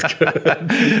 Sounds good.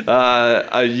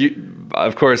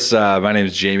 Of course, my name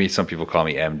is Jamie. Some people call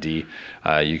me MD.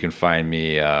 You can find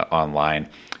me online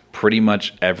pretty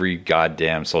much every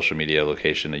goddamn social media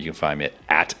location that you can find me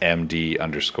at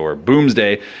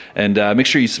 @MD_Boomsday. And make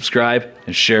sure you subscribe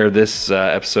and share this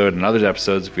episode and other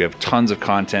episodes. We have tons of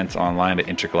content online at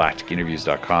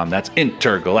intergalacticinterviews.com. That's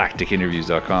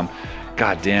intergalacticinterviews.com.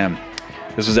 God damn.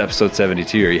 This was episode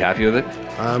 72. Are you happy with it?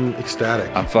 I'm ecstatic.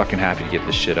 I'm fucking happy to get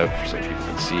this shit out so people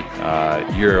can see.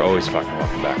 You're always fucking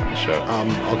welcome back on the show.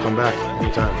 I'll come back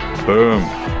anytime. Boom.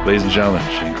 Ladies and gentlemen,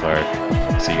 Shane Clark.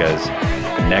 See you guys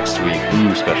next week.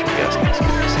 Ooh, special guest next week.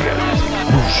 See you guys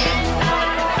next week.